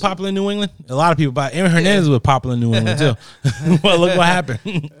many people popular in New England? A lot of people. Aaron Hernandez was popular in New England too. Well, look what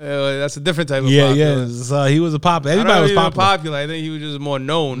happened. That's a different type of popular. Yeah. So he was a popular. Everybody was popular. I think he was just more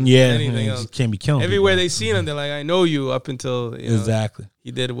known than anything else. Can't be killing everywhere people. They seen him. They're like, I know you up until exactly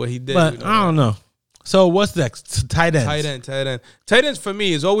he did what he did. But I don't know. So what's next? Tight ends. Tight ends for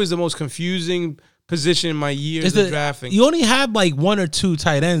me is always the most confusing position in my years of drafting. You only have like 1 or 2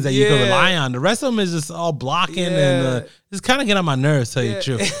 tight ends that you can rely on. The rest of them is just all blocking and it's kind of getting on my nerves. Tell you the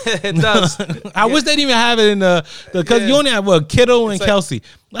truth, it does. I wish they didn't even have it in the because you only have Kittle and Kelsey.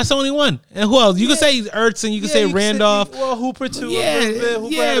 That's the only one. And who else? You can say Ertz and you can say Randolph. Hooper too.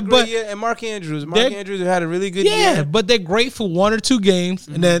 But and Mark Andrews. Mark Andrews had a really good year. Yeah, but they're great for 1 or 2 games,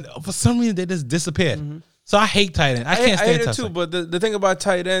 and then for some reason they just disappeared. So I hate tight ends. I can't stand tight ends too. But the thing about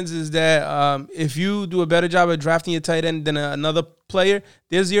tight ends is that if you do a better job of drafting your tight end than another player,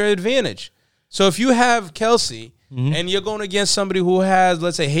 there's your advantage. So if you have Kelsey and you're going against somebody who has,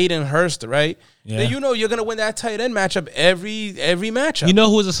 let's say, Hayden Hurst, right? Yeah. Then you're going to win that tight end matchup every matchup. You know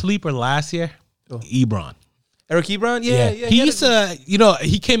who was a sleeper last year? Ebron. Eric Ebron? Yeah. He used to,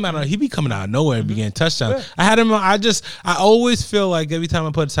 he be coming out of nowhere and began touchdowns. Yeah. I had him, I always feel like every time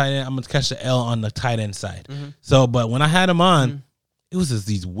I put a tight end, I'm going to catch the L on the tight end side. So, but when I had him on, it was just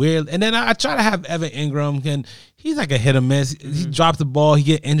these weird, and then I try to have Evan Ingram, and he's like a hit or miss. He dropped the ball, he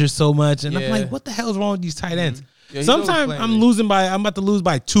get injured so much, and I'm like, what the hell is wrong with these tight ends? Yeah, sometimes I'm about to lose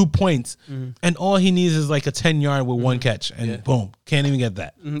by 2 points, and all he needs is like a 10-yard with 1 catch, and boom, can't even get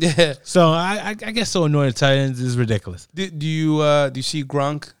that. Yeah. So I get so annoyed at tight ends. It's ridiculous. Do you see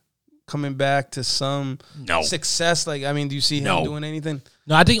Gronk coming back to some success? Like, I mean, do you see him doing anything?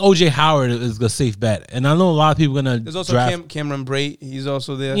 No, I think O.J. Howard is a safe bet, and I know a lot of people are gonna. There's also Cameron Brate. He's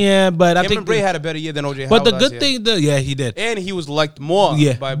also there. Yeah, but I think Cameron Brate had a better year than O.J. But Howard. the good thing, he did, and he was liked more.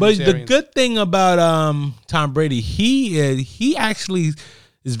 Yeah, by but the Arians. Good thing about Tom Brady, he actually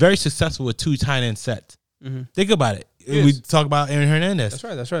is very successful with 2 tight end sets. Think about it. We talk about Aaron Hernandez.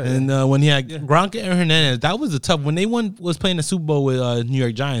 That's right. And when he had Gronk and Aaron Hernandez, that was a tough. When they was playing the Super Bowl with New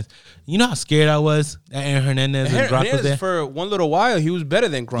York Giants, you know how scared I was that Aaron Hernandez and Gronk was there? For one little while, he was better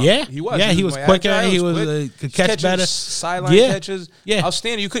than Gronk. Yeah, he was. Yeah, he was quicker. He was could catch better. Sideline catches. Yeah,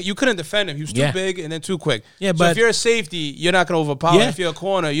 outstanding. You couldn't defend him. He was too big and then too quick. Yeah, but if you're a safety, you're not going to overpower. If you're a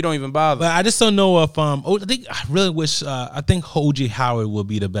corner, you don't even bother. But I just don't know if I really wish. I think O.J. Howard will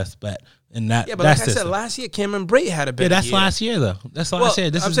be the best bet. And that, but like I said, last year Cameron Brate had a better year. That's last year though. That's last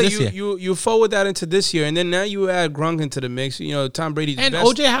year. This year. You forward that into this year, and then now you add Gronk into the mix. Tom Brady's and best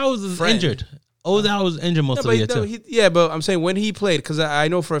O.J. Howard was injured. O.J. Howard was injured most of the year too. But I'm saying when he played, because I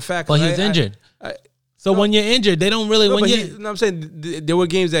know for a fact. Well, he was injured. So when you're injured, they don't really. No, when but you, I'm saying there were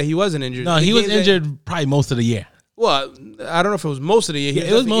games that he wasn't injured. no, The he was games that- injured probably most of the year. Well, I don't know if it was most of the year. He Yeah,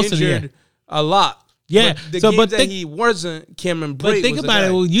 it was definitely most of the year. injured a lot. Yeah, But the so, games but that think- he wasn't, Cameron But Brate think was the about it.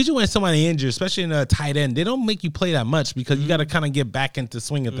 guy. Well, usually when somebody injured, especially in a tight end, they don't make you play that much because you got to kind of get back into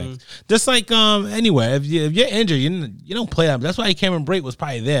swinging things. Just like anywhere, if you're injured, you don't play that. That's why Cameron Brate was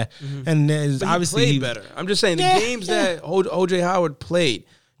probably there, and there's But he obviously played better. I'm just saying Yeah, the games that OJ Howard played,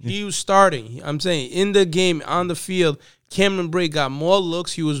 he was starting. I'm saying in the game on the field, Cameron Brate got more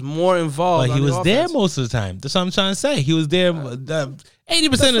looks. He was more involved. But he on the was there offense. most of the time. That's what I'm trying to say. He was there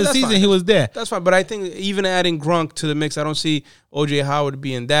 80% of the that's season. fine. He was there. That's fine. But I think even adding Gronk to the mix, I don't see OJ Howard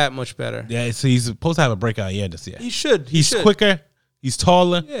being that much better. Yeah, so he's supposed to have a breakout year this year. He should. He He's should. quicker. He's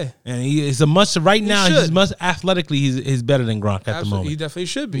taller. Yeah. And he is a much right now. He's should. much athletically. He's better than Gronk at the Absolutely. He moment. definitely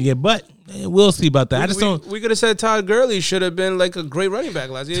should be. Yeah, but we'll see about that. I just don't. We could have said Todd Gurley should have been like a great running back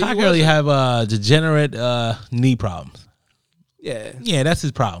last year. Todd He Gurley wasn't. have degenerate knee problems. Yeah. Yeah, that's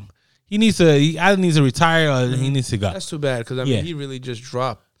his problem. He either needs to retire or he needs to go. That's too bad because, I mean, Yeah. he really just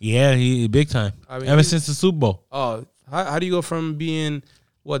dropped. Yeah, he big time. I mean, Ever he- since the Super Bowl. Oh, how do you go from being,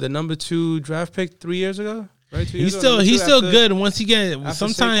 the number 2 draft pick 3 years ago? Right? 2 years He's ago? still Number he's two still after- good. And once he get after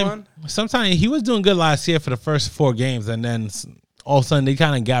sometime he was doing good last year for the first 4 games, and then all of a sudden they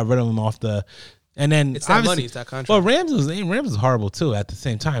kind of got rid of him off the. And then It's that obviously- money. It's that contract. Well, Rams was horrible too. At the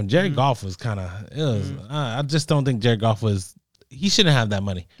same time, Jared Goff was kind of. I just don't think Jared Goff was. He shouldn't have that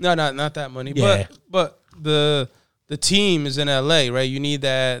money. No, not that money. Yeah. But the team is in LA, right? You need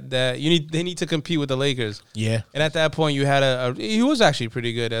they need to compete with the Lakers. Yeah, And at that point, you had he was actually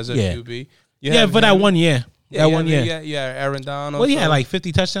pretty good as a Yeah. QB. yeah, for that 1 year. Yeah, That 1 year. Yeah, Aaron Donald. Well, he had like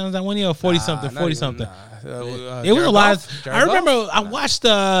 50 touchdowns that 1 year, or 40 something, 40 something. It was a lot. I remember I watched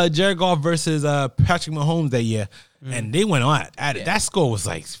Jared Goff versus Patrick Mahomes that year, and they went on at it. That score was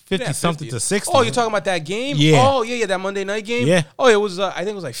like 50 something to 60. Oh, you're talking about that game? Yeah. Oh, yeah, that Monday night game? Yeah. Oh, it was, I think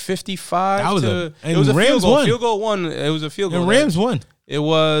it was like 55 That was to... and it was a Rams field goal. won. Field goal won. It was a field goal. And Rams won. It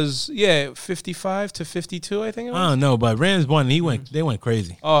was, 55 to 52, I think it was. I don't know, but Rams won. And they went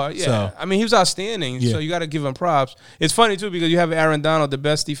crazy. Oh, yeah. So- I mean, he was outstanding, Yeah. so you got to give him props. It's funny, too, because you have Aaron Donald, the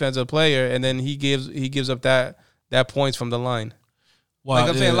best defensive player, and then he gives up that points from the line. Well, Like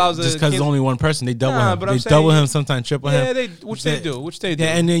I'm saying, allows the just because kids- there's only one person, they double Nah, him. but They I'm double saying- him, sometimes triple him. Which they do.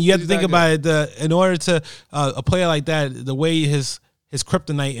 Yeah, and then you have to He's think that about it. In order to a player like that, the way his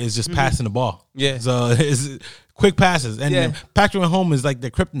kryptonite is just passing the ball. Yeah. So it's quick passes, and Yeah. Patrick Mahomes is like the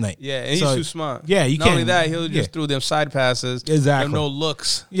kryptonite. Yeah, and he's So, too smart. Yeah, you Not can't. only that, he'll yeah. just throw them side passes. Exactly. And no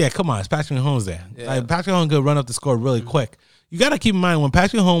looks. Yeah, come on, it's Patrick Mahomes there. Yeah. Like, Patrick Mahomes could run up the score really quick. You got to keep in mind when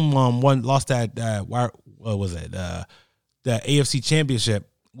Patrick Mahomes lost that what was it the AFC Championship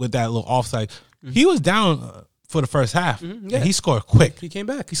with that little offside. He was down for the first half, yeah. and he scored quick. He came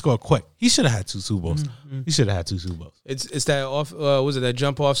back. He scored quick. He should have had 2 Super Bowls. He should have had 2 Super Bowls. It's that off. Was it that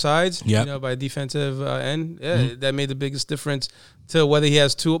jump off sides? Yep. By defensive end. Yeah, that made the biggest difference to whether he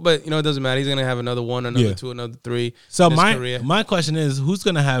has 2. But it doesn't matter. He's gonna have another 1, another Yeah. 2, another 3. So in his career. my question is, who's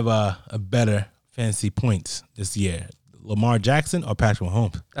going to have a better fantasy points this year, Lamar Jackson or Patrick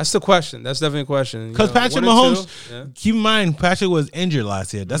Mahomes? That's the question. That's definitely a question. Because Patrick 1 and Mahomes, 2, yeah. keep in mind, Patrick was injured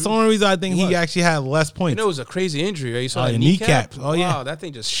last year. That's the only reason I think He he was. actually had less points. It was a crazy injury. Right? You saw Oh, that your kneecap. kneecaps. Oh, yeah. Wow, that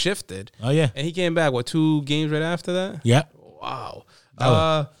thing just shifted. Oh yeah, And he came back 2 games right after that. yep. Wow. That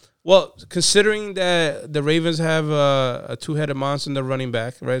was- Well, considering that the Ravens have a 2-headed monster in the running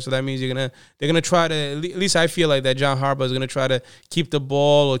back, right? So that means they're gonna try to, at least I feel like that John Harbaugh is gonna try to keep the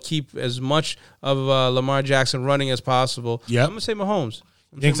ball or keep as much of Lamar Jackson running as possible. Yep. I'm gonna say Mahomes.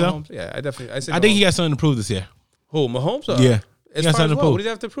 Think so? Mahomes. Yeah, I definitely. I I think he got something to prove this year. Who, Mahomes? Yeah. As He got far something as to what? prove. What does he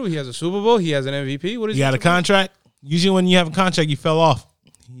have to prove? He has a Super Bowl. He has an MVP. What is You got a contract. Usually, when you have a contract, you fell off.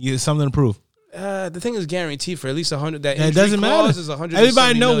 You have something to prove. The thing is guaranteed for at least 100. That And it injury doesn't clause matter. is 100.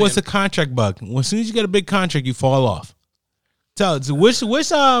 Everybody know what's a contract bug. As soon as you get a big contract, you fall off. Tell us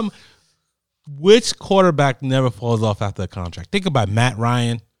which quarterback never falls off after a contract? Think about Matt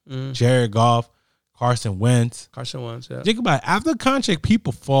Ryan, Jared Goff, Carson Wentz. Carson Wentz. Yeah. Think about it. After a contract,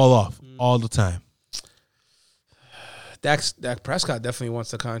 people fall off all the time. Dak Prescott definitely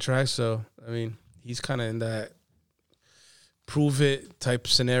wants the contract, so I mean he's kind of in that prove it type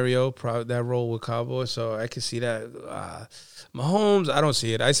scenario, that role with Cowboys. So I can see that. Mahomes, I don't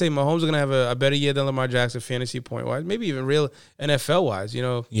see it. I say Mahomes is gonna have a better year than Lamar Jackson fantasy point wise, maybe even real NFL wise.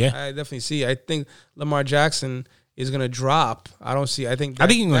 Yeah. I definitely see. I think Lamar Jackson is gonna drop. I don't see. I think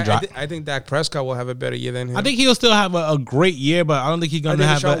he's gonna drop. I think Dak Prescott will have a better year than him. I think he'll still have a great year, but I don't think he's I going to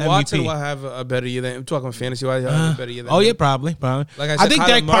think have an Deshaun Watson MVP. will have a better year than. I'm talking fantasy wise. He'll have a better year than Oh him. yeah, probably. Like I said, think Kyler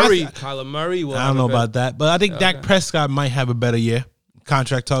Dak Murray. Prescott. Kyler Murray will. I don't know about that, but I think Dak Prescott might have a better year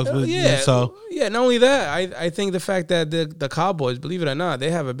contract talks with. Yeah. So yeah. Not only that, I think the fact that the Cowboys, believe it or not,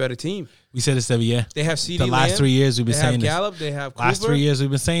 they have a better team. we said this every year. They have CeeDee The last Lamb, 3 years we've been they saying have this. Gallup. They have Cooper, Last 3 years we've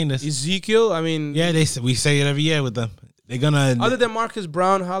been saying this. Ezekiel. I mean, Yeah, we say it every year with them. They're gonna other than Marcus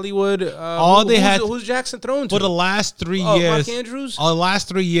Brown, Hollywood, who's Jackson thrown to? for the last 3 Mark years. Andrews. The last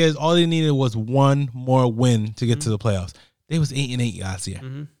 3 years, all they needed was one more win to get to the playoffs. They was 8-8 last year,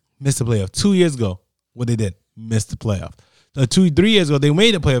 missed the playoff. 2 years ago, what they did, missed the playoff. 3 years ago, they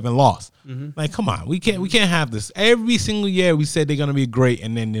made the playoff and lost. Like, come on, we can't have this. Every single year, we said they're gonna be great,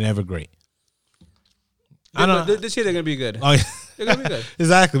 and then they're never great. I don't. This year they're gonna be good. Oh, yeah. They're gonna be good.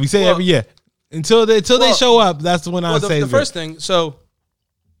 Exactly. We say every year until they show up. That's when I say the first thing. So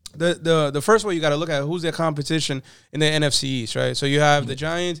the first way you got to look at who's their competition in the NFC East, right? So you have the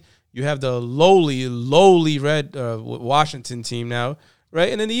Giants, you have the lowly red Washington team now,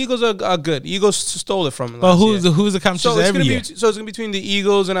 right? And then the Eagles are good. Eagles stole it from them. But who's the competition every year? So it's gonna be between the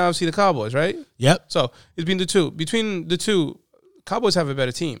Eagles and obviously the Cowboys, right? Yep. So it's between the two. Between the two, Cowboys have a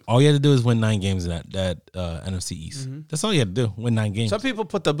better team. All you had to do is win 9 games in that NFC East. That's all you had to do. Win 9 games. Some people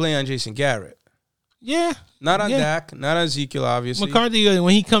put the blame on Jason Garrett. Yeah. Not on Dak, not on Ezekiel, obviously. McCarthy,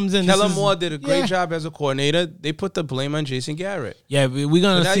 when he comes in, Kellen Moore did a great job as a coordinator. They put the blame on Jason Garrett. Yeah, we're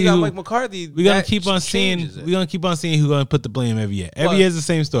gonna Now see you got who. Mike McCarthy. We're gonna keep on seeing. We're gonna keep on seeing who's gonna put the blame every year. Every year is the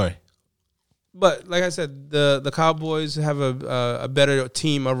same story. But like I said, the Cowboys have a better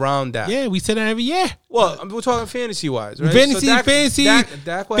team around that. Yeah, we say that every year. Well, we're talking fantasy wise, right? Fantasy, Dak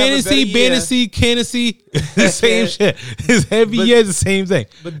will have a better year. Candacy, the same shit. It's every year is the same thing.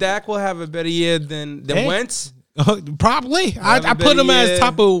 But Dak will have a better year than Wentz. Probably. I put him as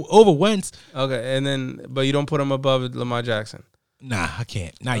top over Wentz. Okay, but you don't put him above Lamar Jackson. Nah, I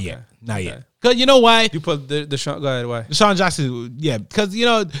can't. Not yet. Not yet. Because you know why? You put Deshaun. Go ahead. Why? Deshaun Jackson. Yeah, because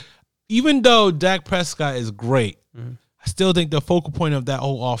even though Dak Prescott is great, I still think the focal point of that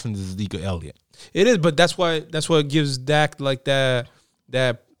whole offense is Ezekiel Elliott. It is, but that's what gives Dak like that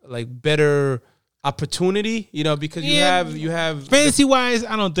like better opportunity, because you have fantasy wise,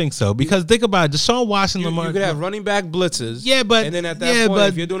 I don't think so. Because think about it, Deshaun Watson, Lamar. You could have running back blitzes. Yeah, but and then at that point,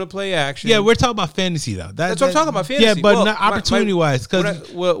 if you're doing a play action, we're talking about fantasy though. That's what I'm talking about. Fantasy. Yeah, but not opportunity wise.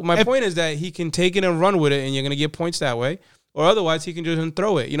 Because my point is that he can take it and run with it, and you're gonna get points that way. Or otherwise, he can just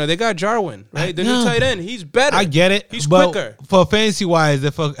throw it. They got Jarwin, right? The new tight end. He's better. I get it. He's quicker. For fantasy-wise,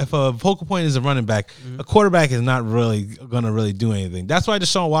 if a focal point is a running back, a quarterback is not really going to really do anything. That's why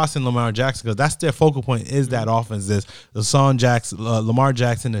Deshaun Watson, Lamar Jackson, because that's their focal point is that offense is Lamar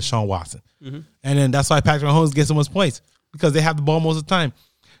Jackson, and Deshaun Watson. And then that's why Patrick Mahomes gets so much points because they have the ball most of the time.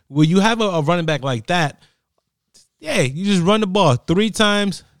 When you have a running back like that, you just run the ball 3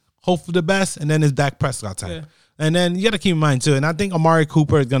 times, hope for the best, and then it's Dak Prescott time. Yeah. And then you got to keep in mind too, and I think Amari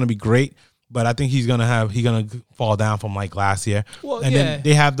Cooper is going to be great, but I think he's gonna fall down from like last year. Well, and then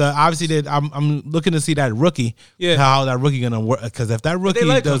they have I'm looking to see that rookie. Yeah, how that rookie gonna work? Because if that rookie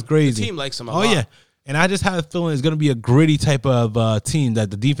does crazy, the team likes him a lot. Yeah, and I just have a feeling it's gonna be a gritty type of team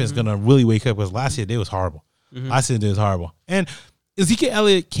that the defense is gonna really wake up. Because last year they was horrible. Last year they was horrible, and Ezekiel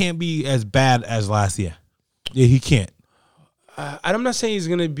Elliott can't be as bad as last year. Yeah, he can't. I'm not saying he's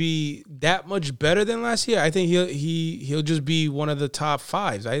gonna be that much better than last year. I think he'll just be one of the top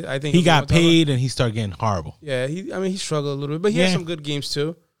 5s. I think he got paid and he started getting horrible. Yeah, he struggled a little bit, but he had some good games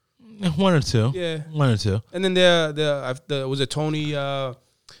too. 1 or 2. Yeah, 1 or 2. And then was it Tony,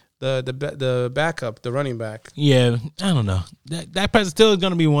 the backup, the running back? Yeah, I don't know. That person still is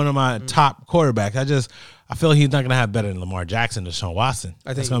gonna be one of my top quarterbacks. I feel he's not gonna have better than Lamar Jackson or Deshaun Watson. I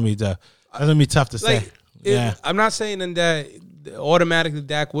think it's gonna be tough. That's gonna be tough to say. I'm not saying that automatically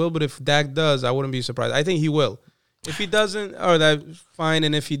Dak will, but if Dak does, I wouldn't be surprised. I think he will. If he doesn't, that's fine.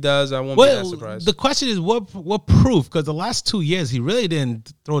 And if he does, I won't be that surprised. The question is, what proof? Because the last 2 years, he really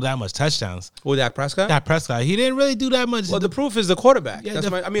didn't throw that much touchdowns. With Dak Prescott? Dak Prescott. He didn't really do that much. Well, the proof is the quarterback. Yeah,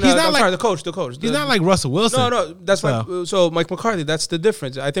 the coach. He's not like Russell Wilson. No, that's so Mike McCarthy, that's the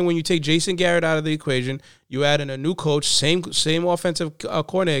difference. I think when you take Jason Garrett out of the equation, you add in a new coach, same offensive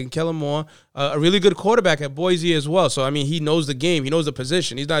coordinator, Kellen Moore, a really good quarterback at Boise as well. So, he knows the game. He knows the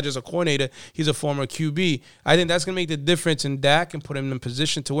position. He's not just a coordinator. He's a former QB. I think that's going to make the difference in Dak and put him in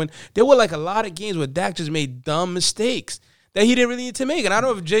position to win. There were like a lot of games where Dak just made dumb mistakes that he didn't really need to make. And I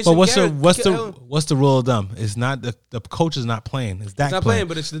don't know if Jason Garrett... But what's the rule of thumb? It's not the coach is not playing. It's Dak He's not playing,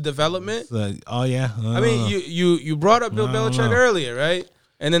 but it's the development. You brought up Bill Belichick earlier, right?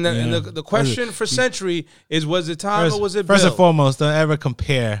 And then the question for Century is: was it Tom or was it Bill? First and foremost, don't ever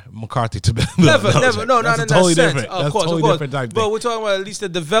compare McCarthy to Bill. Never. No, not in totally that sense. different. Of That's course, totally different type but thing. we're talking about at least the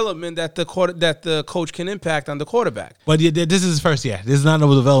development that the coach can impact on the quarterback. But this is his first year. This is not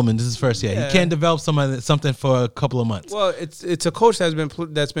no development. This is his first year. Yeah. You can't develop something for a couple of months. Well, it's a coach that's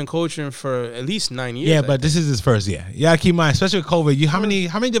been coaching for at least 9 years. Yeah, but this is his first year. You gotta keep in mind, especially with COVID. How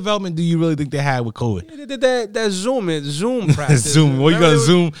many development do you really think they had with COVID? They did that Zoom practice. Zoom. What you gonna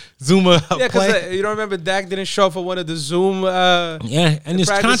Zoom a Yeah, play? because you don't remember Dak didn't show up for one of the Zoom. Yeah, and it's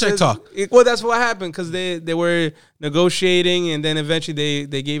contract talk. Well, that's what happened because they were negotiating, and then eventually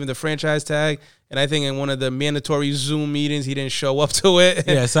they gave him the franchise tag. And I think in one of the mandatory Zoom meetings, he didn't show up to it.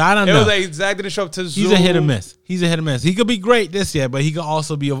 Yeah, so I don't It know. was like Zach didn't show up to Zoom. He's a hit or miss. He could be great this year, but he could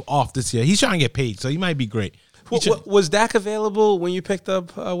also be off this year. He's trying to get paid, so he might be great. Was Dak available when you picked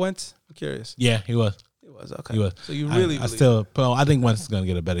up Wentz? I'm curious. Yeah, he was. It was okay. He was. So you really I think Wentz is gonna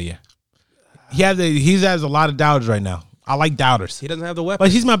get a better year. He has a lot of doubters right now. I like doubters, he doesn't have the weapon.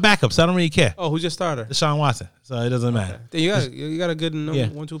 but he's my backup, so I don't really care. Oh, who's your starter? Deshaun Watson, so it doesn't matter. Then you got a good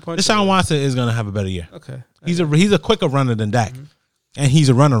 1-2 punch. Deshaun Watson is gonna have a better year. Okay. He's a quicker runner than Dak, and he's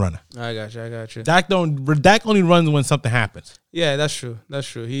a runner. I got you. Dak only runs when something happens. Yeah, that's true.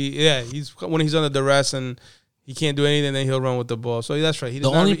 He's when he's under duress and he can't do anything, then he'll run with the ball. So that's right. The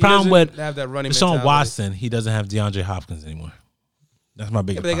only problem with have that running Deshaun mentality. Watson, he doesn't have DeAndre Hopkins anymore. That's my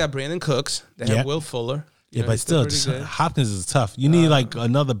biggest But they problem. got Brandon Cooks. They Yeah. have Will Fuller. Yeah, but still, Hopkins is tough. You need like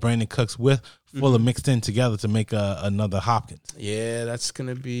another Brandon Cooks with Fuller mixed in together to make another Hopkins. Yeah, that's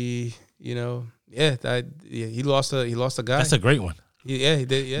gonna be he lost a guy. That's a great one. He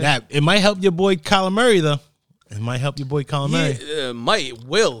did. Yeah, That it might help your boy Kyler Murray though. It might help your boy Kyler Murray.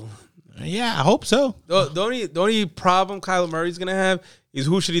 Will. Yeah, I hope so. The only problem Kyler Murray's gonna have is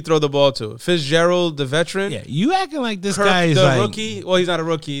who should he throw the ball to? Fitzgerald, the veteran. Yeah, you acting like this Kirk, guy is the like rookie. Well, he's not a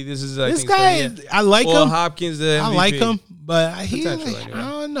rookie. This is this guy. I like or him. Hopkins, the MVP. I like him, but Potential, anyway.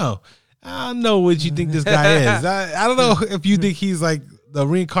 I don't know what you think this guy is. I don't know if you think he's like the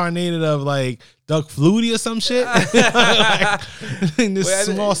reincarnated of like Doug Flutie or some shit. This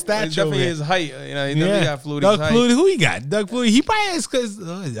small stature. Definitely his height. He definitely got Flutie's Doug height. Flutie, who he got? Doug Flutie. He probably is because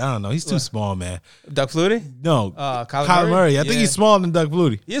I don't know. He's too small, man. Doug Flutie? No, Kyler Murray. I think he's smaller than Doug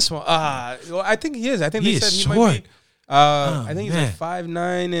Flutie. He is small. Well, I think he is. I think He they is said he short. might be. I think he's man. like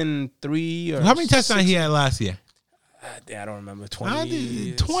 5'9" and 3. Or How many touchdowns he had last year? I don't remember.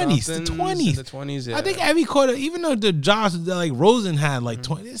 20s, 20s. the 20s. The 20s, yeah. I think every quarter, even though the Josh like Rosen had like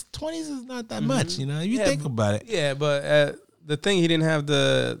 20s is not that much. If you think about it. Yeah, but the thing, he didn't have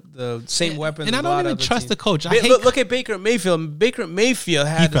the same weapons. And I don't even trust the coach. Look at Baker Mayfield. Baker Mayfield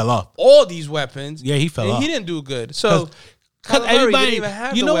had fell off. all these weapons. Yeah, he fell and off. He didn't do good. So Because Kyler Murray everybody, didn't even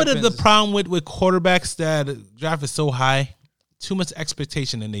have you know what weapons. the problem with quarterbacks that draft is so high? Too much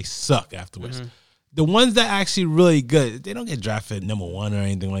expectation and they suck afterwards. The ones that actually really good, they don't get drafted number 1 or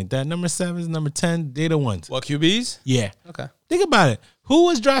anything like that. Number 7s, number 10, they're the ones. What, QBs? Yeah. Okay. Think about it. Who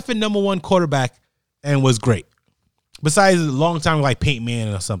was drafted number 1 quarterback and was great? Besides a long time like Peyton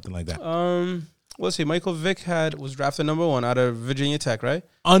Manning or something like that. Let's see. Michael Vick was drafted number 1 out of Virginia Tech, right?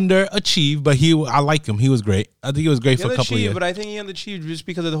 Underachieved, but I like him. He was great. I think he was great for a couple of years. But I think he underachieved just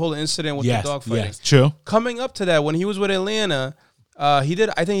because of the whole incident with the dogfighting. Yes, true. Coming up to that, when he was with Atlanta, I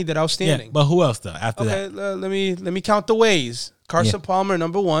think he did outstanding. Yeah, but who else though after that? Okay, let me count the ways. Carson Palmer,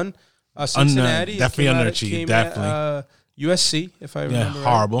 number 1. Cincinnati. Definitely underachieved. Definitely. USC, if I remember right.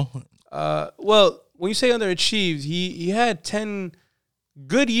 Horrible. Well, when you say underachieved, he had 10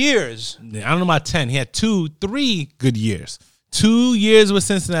 good years. I don't know about 10. He had 3 good years. 2 years with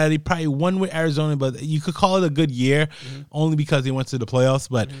Cincinnati, probably 1 with Arizona, but you could call it a good year only because he went to the playoffs.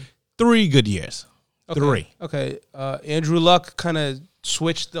 But 3 good years. Okay. 3. Okay. Andrew Luck kind of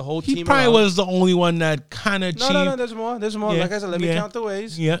switched the whole team. He probably around. was the only one that kind of achieved. No. There's more. Yeah. Like I said, let me count the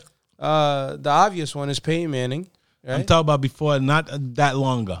ways. Yeah. The obvious one is Peyton Manning. Right? I'm talking about before, not that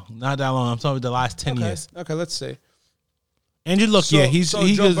long ago. Not that long. I'm talking about the last 10 years. Okay, let's see. Andrew Luck, he's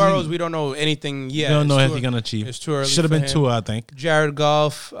Joe Burrows. We don't know anything yet. We don't know if he's gonna achieve. It's too early. Should have been him. 2, I think. Jared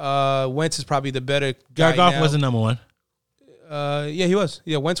Goff. Wentz is probably the better guy. Jared Goff now. wasn't number 1. Yeah, he was.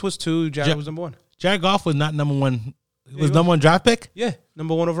 Yeah, Wentz was 2. Jared was number 1. Jared Goff was not number 1. He was number 1 draft pick. Yeah,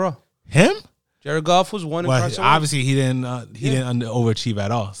 number 1 overall. Him? Jared Goff was 1. Well, obviously he didn't overachieve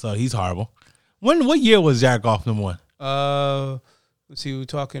at all. So he's horrible. What year was Jared Goff number 1? Let's see. We're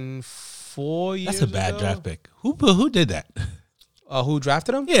talking 4 years. That's a bad ago. draft pick. Who did that? Who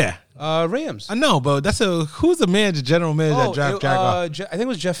drafted him? Yeah, Rams. I know, but who's the general manager that drafted Jared Goff? I think it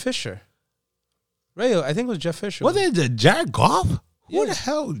was Jeff Fisher. Ray, I think it was Jeff Fisher. Was it Jared Goff? Who the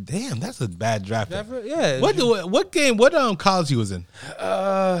hell? Damn, that's a bad draft pick. Yeah. What game? What college he was in?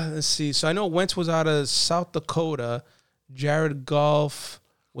 Let's see. So I know Wentz was out of South Dakota. Jared Goff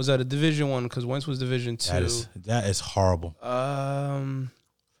was at a Division I because Wentz was Division II. That is horrible. I'm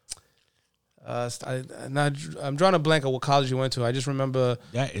drawing a blank at what college he went to. I just remember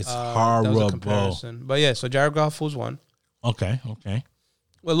that is horrible. That was a comparison. But yeah, so Jared Goff was one. Okay.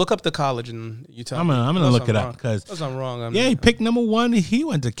 Well, look up the college and you tell me. I'm gonna look it up because I'm wrong. He picked number 1. He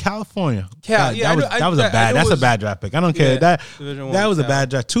went to California. That was a bad draft pick. I don't care. That was a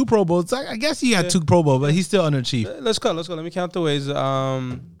bad draft. 2 Pro Bowls. I guess he had 2 Pro Bowls, but he's still underachieved. Let's go. Let me count the ways. This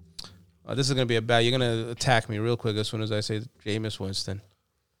is gonna be a bad. You're gonna attack me real quick as soon as I say Jameis Winston.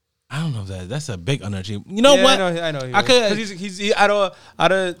 I don't know if that's a big underachievement. You know what? I know. He's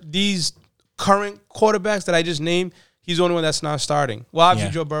out of these current quarterbacks that I just named. He's the only one that's not starting. Well,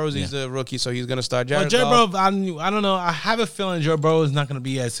 obviously Joe Burrow, he's a rookie, so he's going to start. Joe Burrow, I don't know. I have a feeling Joe Burrow is not going to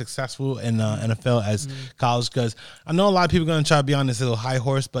be as successful in the NFL as college because I know a lot of people are going to try to be on this little high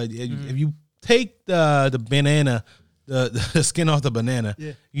horse, but if you take the banana, the skin off the banana,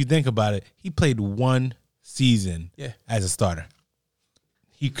 you think about it, he played 1 season as a starter.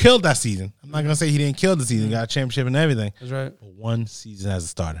 He killed that season. I'm not going to say he didn't kill the season. He got a championship and everything. That's right. But 1 season as a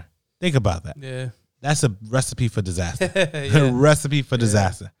starter. Think about that. Yeah. That's a recipe for disaster. A recipe for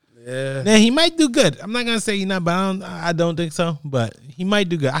disaster. Yeah. Now, he might do good. I'm not going to say he's not, but I don't think so. But he might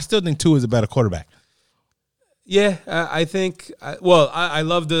do good. I still think Tua is a better quarterback. Yeah, I think. I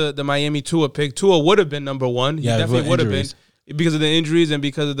love the Miami Tua pick. Tua would have been number 1. He definitely would have been because of the injuries and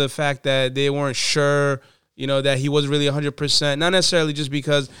because of the fact that they weren't sure, that he was really 100%. Not necessarily just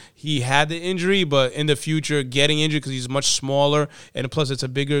because he had the injury, but in the future getting injured because he's much smaller and plus it's a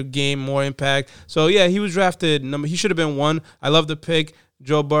bigger game, more impact. So yeah, he was drafted. He should have been 1. I love the pick.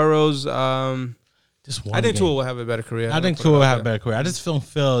 Joe Burrow's. I think Tua will have a better career. I think Tua will have a better career. I just feel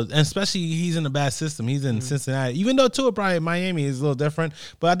Phil, and especially he's in a bad system. He's in Cincinnati. Even though Tua probably Miami is a little different,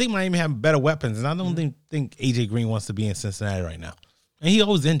 but I think Miami have better weapons, and I don't think AJ Green wants to be in Cincinnati right now. And he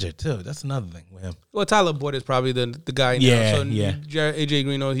always injured too. That's another thing with him. Well, Tyler Boyd is probably the guy now. AJ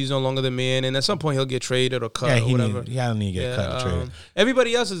Green knows he's no longer the man, and at some point he'll get traded or cut or whatever. I don't need to get cut or traded.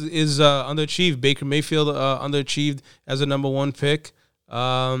 Everybody else is underachieved. Baker Mayfield underachieved as a number 1 pick.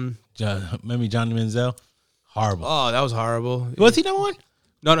 Maybe Johnny Manziel. Horrible. Oh, that was horrible. Was he number 1?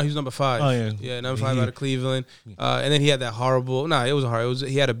 No, he was number 5. Oh yeah, number 5 out of Cleveland. And then he had that horrible. It wasn't horrible.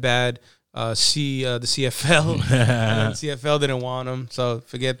 He had a bad. The CFL. And CFL didn't want him, so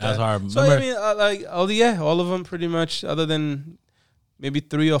forget that. That's horrible. So I mean, all of them pretty much, other than maybe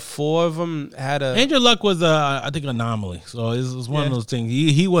 3 or 4 of them had a. Andrew Luck was I think anomaly. So it was one of those things.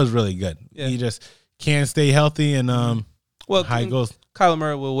 He was really good. Yeah. He just can't stay healthy and how it goes. Kyler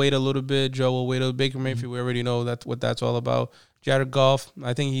Murray will wait a little bit. Joe will wait a little. Baker Mayfield, we already know what that's all about. Jared Goff,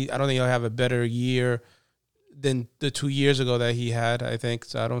 I don't think he'll have a better year than the 2 years ago that he had, I think.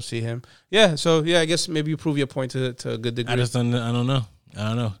 So I don't see him. Yeah, so I guess maybe you prove your point to a good degree. I don't know.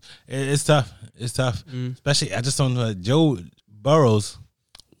 It's tough. Especially, I just don't know. Joe Burrow's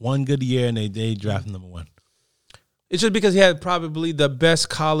 1 good year and they draft number 1. It's just because he had probably the best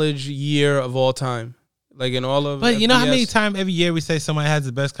college year of all time. Like in all of. But you know how many times every year we say somebody has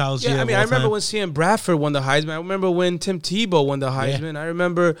the best college year? I mean, I remember when Sam Bradford won the Heisman. I remember when Tim Tebow won the Heisman. I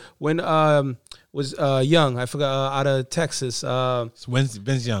remember when was Young. I forgot out of Texas.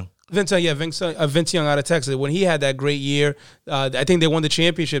 Vince Young. Vince Young out of Texas. When he had that great year, I think they won the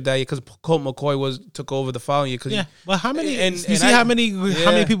championship that year because Colt McCoy took over the following year. But how many? How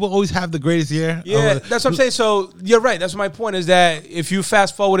many people always have the greatest year? Yeah, that's what I'm saying. So you're right. That's my point. Is that if you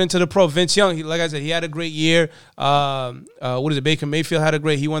fast forward into the pro, Vince Young, like I said, he had a great year. Baker Mayfield had a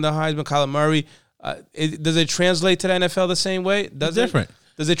great. He won the Heisman. Kyler Murray. Does it translate to the NFL the same way? It's different.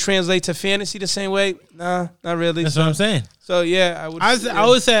 Does it translate to fantasy the same way? Nah, not really. That's what I'm saying. So, I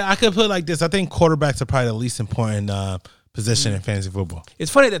would say I could put it like this. I think quarterbacks are probably the least important position in fantasy football.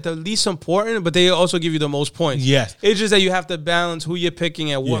 It's funny that they're least important, but they also give you the most points. Yes. It's just that you have to balance who you're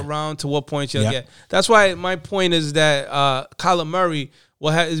picking at what round to what points you'll get. That's why my point is that Kyler Murray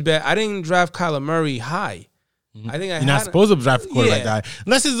is bad. I didn't draft Kyler Murray high. I think you're not supposed to draft a quarterback guy.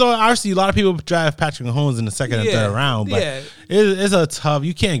 Unless it's obviously a lot of people draft Patrick Mahomes in the second and third round, but it's a tough.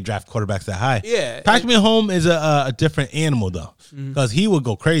 You can't draft quarterbacks that high. Yeah, Patrick Mahomes is a different animal though, because he will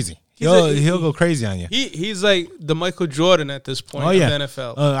go crazy. He'll go crazy on you. He's like the Michael Jordan at this point of the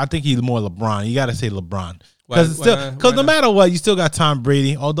NFL. I think he's more LeBron. You got to say LeBron. Because no matter what, you still got Tom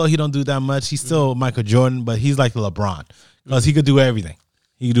Brady. Although he don't do that much, he's still Michael Jordan, but he's like LeBron because he could do everything.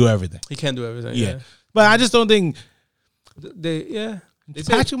 He can do everything. He can do everything. Yeah. But I just don't think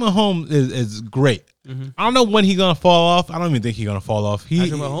Patrick Mahomes is great. Mm-hmm. I don't know when he's gonna fall off. I don't even think he's gonna fall off.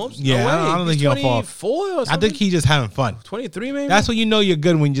 Patrick Mahomes? Yeah, No way. I don't think he's gonna fall off. 24 or something? I think he's just having fun. 23 maybe? That's when you know you're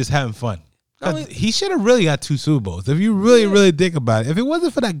good, when you're just having fun. 'Cause No, he should have really got 2 Super Bowls. If you really think about it. If it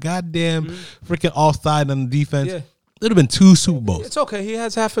wasn't for that goddamn freaking offside on the defense, Yeah. it would have been 2 Super Bowls. It's okay. He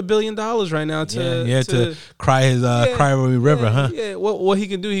has $500 million right now to cry his cry river, huh? Yeah, what he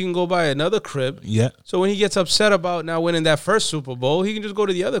can do, he can go buy another crib. Yeah. So when he gets upset about not winning that first Super Bowl, he can just go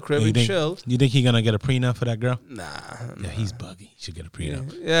to the other crib and chill. You think he's gonna get a prenup for that girl? Nah. Yeah, he's buggy. He should get a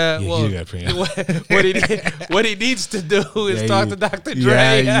prenup. Yeah, he well, should get a prenup. what he needs to do is talk to Dr.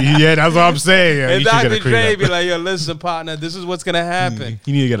 Dre. Yeah, that's what I'm saying. Yeah, and Dr. Dre be like, yo, listen, partner, this is what's gonna happen.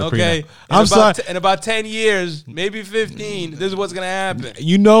 You need to get a prenup. I'm sorry. In about 10 years, maybe 15, this is what's gonna happen.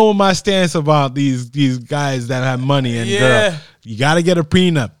 You know my stance about these guys that have money and girl. You gotta get a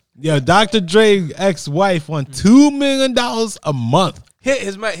prenup. Yo, Dr. Dre's ex-wife won $2 million a month.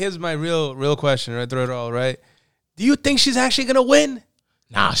 Here's my real question, right? Through it all, right? Do you think she's actually gonna win?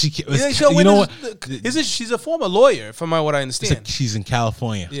 Nah, she can't. You know what? She's a former lawyer, from what I understand. She's in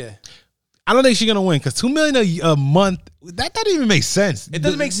California. Yeah. I don't think she's gonna win because $2 million a month. That doesn't even make sense. It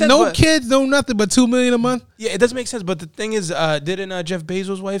doesn't make sense. No kids, no nothing, but $2 million a month. Yeah, it doesn't make sense. But the thing is, didn't Jeff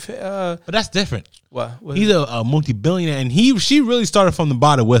Bezos' wife? But that's different. What? He's a multi-billionaire, and she really started from the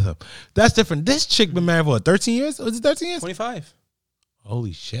bottom with him. That's different. This chick been married for 13 years. Was it 13 years? 25.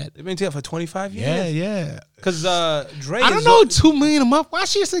 Holy shit! They've been together for 25 years. Yeah. Because Dre, I don't know, $2 million a month. Why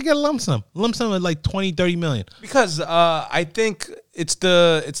she used to get a lump sum? Lump sum of like 20, 30 million. Because I think it's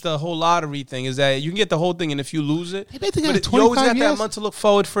the whole lottery thing. Is that you can get the whole thing, and if you lose it, but you always got that month to look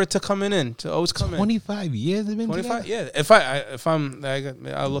forward for it to coming in. To always come 25 years they've been 25. together?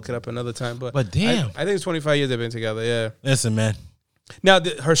 Yeah. I'll look it up another time. But damn, I think it's 25 years they've been together. Yeah. Listen, man. Now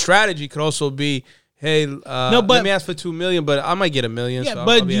her strategy could also be, hey, let me ask for $2 million, but I might get $1 million. Yeah, so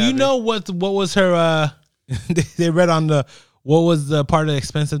but I'll be you happy. know what was her? They read on what was the part of the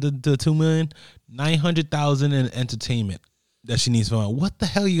expense of the $2 million? $900,000 in entertainment that she needs for. What the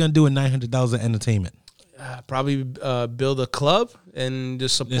hell are you gonna do with $900,000 entertainment? Probably build a club and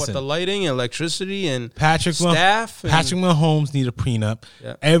just support the lighting and electricity and staff. Patrick Mahomes need a prenup.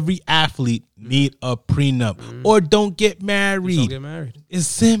 Yeah. Every athlete need a prenup or don't get married. Don't get married. It's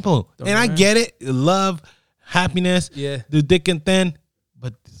simple. I get it. Love, happiness, the thick and thin.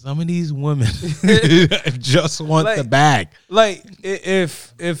 But some of these women just want the bag. Like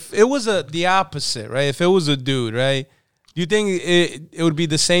if it was the opposite, right? If it was a dude, right? Do you think it would be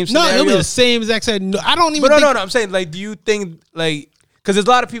the same scenario? No, it would be the same exact same. No, I don't even. But no. I'm saying, like, do you think, like, because there's a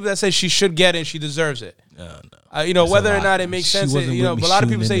lot of people that say she should get it and she deserves it. No. That's whether or not it makes sense. But a lot of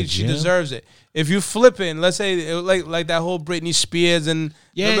people say she deserves it. If you flip it, let's say like that whole Britney Spears and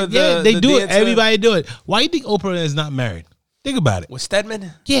they do it. Everybody do it. Why do you think Oprah is not married? Think about it. With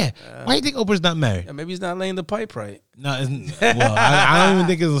Stedman? Yeah. Why do you think Oprah's not married? Maybe he's not laying the pipe right. No, I don't even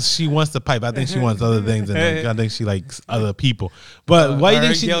think she wants the pipe. I think she wants other things, and I think she likes other people. But why do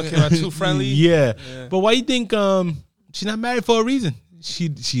you think she came out too friendly? Yeah. But why do you think she's not married for a reason? She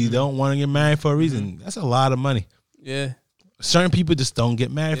don't want to get married for a reason. That's a lot of money. Yeah. Certain people just don't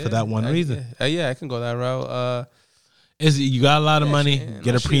get married for that one reason. Yeah, I can go that route. You got a lot of money,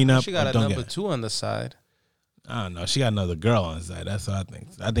 get a prenup. She got a number 2 on the side. I don't know. She got another girl on the side. That's what I think.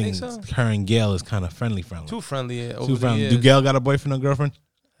 I think so? her and Gail is kind of friendly. Too friendly. Too friendly. Do Gail got a boyfriend or girlfriend?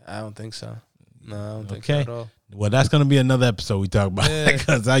 I don't think so. No, I don't think so at all. Well, that's going to be another episode we talk about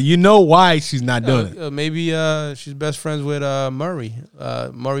because you know why she's not doing it. Maybe she's best friends with Murray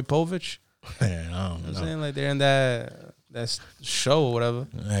Povich. Man, I don't know. I'm saying, like, they're in that show or whatever.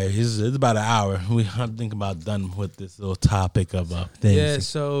 Hey, it's about an hour. I think about done with this little topic of things. Yeah,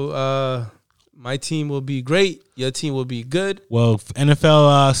 so my team will be great. Your team will be good. Well,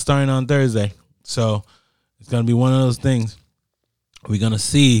 NFL starting on Thursday, so it's gonna be one of those things. We're gonna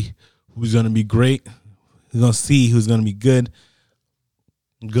see who's gonna be great. We're gonna see who's gonna be good.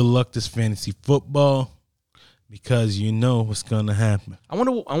 Good luck this fantasy football because you know what's gonna happen. I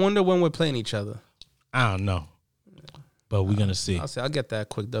wonder when we're playing each other. I don't know, but we're gonna see. I'll get that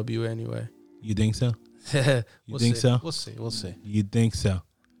quick W anyway. You think so? We'll think see. so? We'll see. You think so?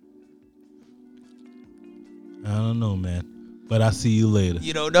 I don't know, man. But I'll see you later.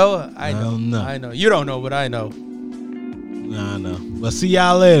 You don't know? I know. don't know. I know. You don't know, but I know. I know. But see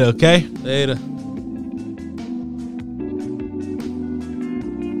y'all later, okay? Later.